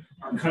to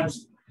our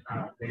country.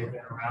 They've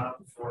been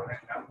around for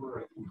a number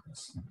of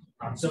years.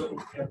 So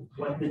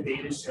what the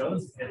data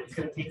shows is that it's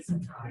going to take some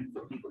time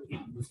for people to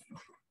get used to it.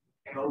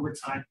 And over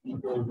time,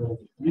 people will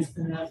be used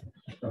to them.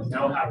 They'll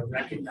know how to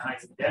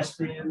recognize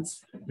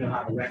pedestrians, know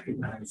how to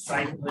recognize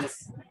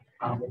cyclists.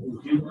 What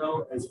we do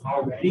know is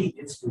already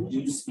it's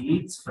reduced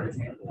speeds. For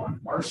example, on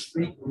Marsh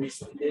Street, we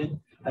recently did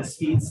a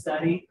speed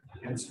study,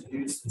 and it's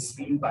reduced the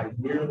speed by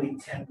nearly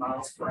 10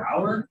 miles per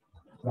hour.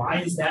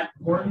 Why is that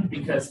important?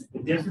 Because the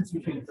difference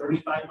between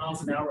 35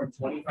 miles an hour and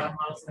 25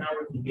 miles an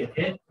hour if you get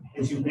hit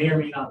is you may or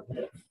may not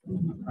live.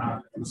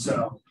 And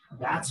so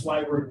that's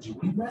why we're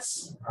doing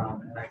this.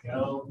 And I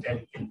know that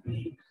it can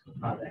be,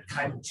 that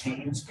kind of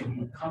change can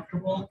be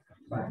uncomfortable,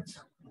 but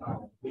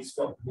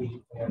what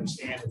we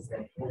understand is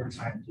that over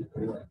time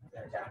people will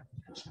adapt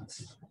to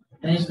change.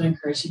 And I just want to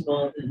encourage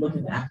people to look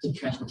at the active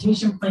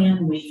transportation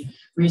plan. We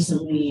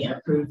recently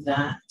approved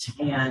that,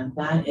 and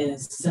that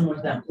is similar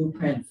to that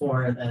blueprint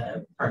for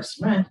the Parks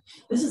and Rec.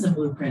 This is a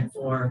blueprint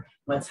for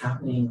what's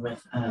happening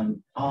with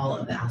all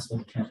of the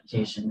aspects of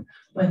transportation,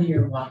 whether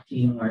you're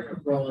walking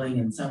or rolling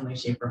in some way,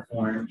 shape, or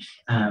form.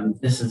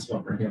 This is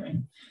what we're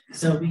doing.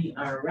 So we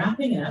are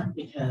wrapping up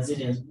because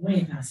it is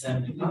way past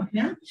 7 o'clock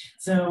now.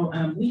 So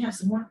we have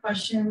some more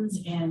questions,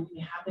 and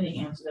we're happy to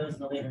answer those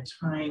in a later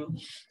time.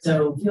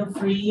 So feel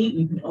free.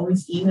 You can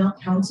always email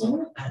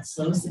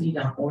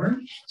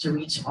council@slowcity.org to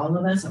reach all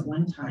of us at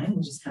one time,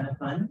 which is kind of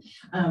fun.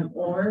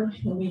 Or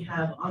when we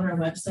have on our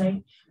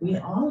website, we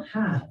all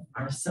have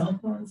our cell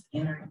phones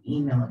and our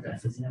email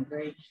addresses in a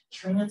very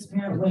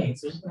transparent way.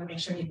 So just want to make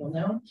sure people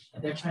know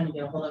if they're trying to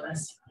get a hold of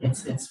us,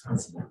 it's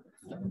possible.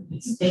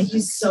 Thank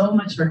you so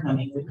much for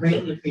coming. We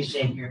greatly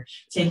appreciate your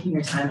taking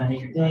your time out of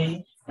your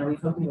day, and we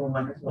hope you have a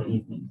wonderful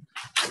evening.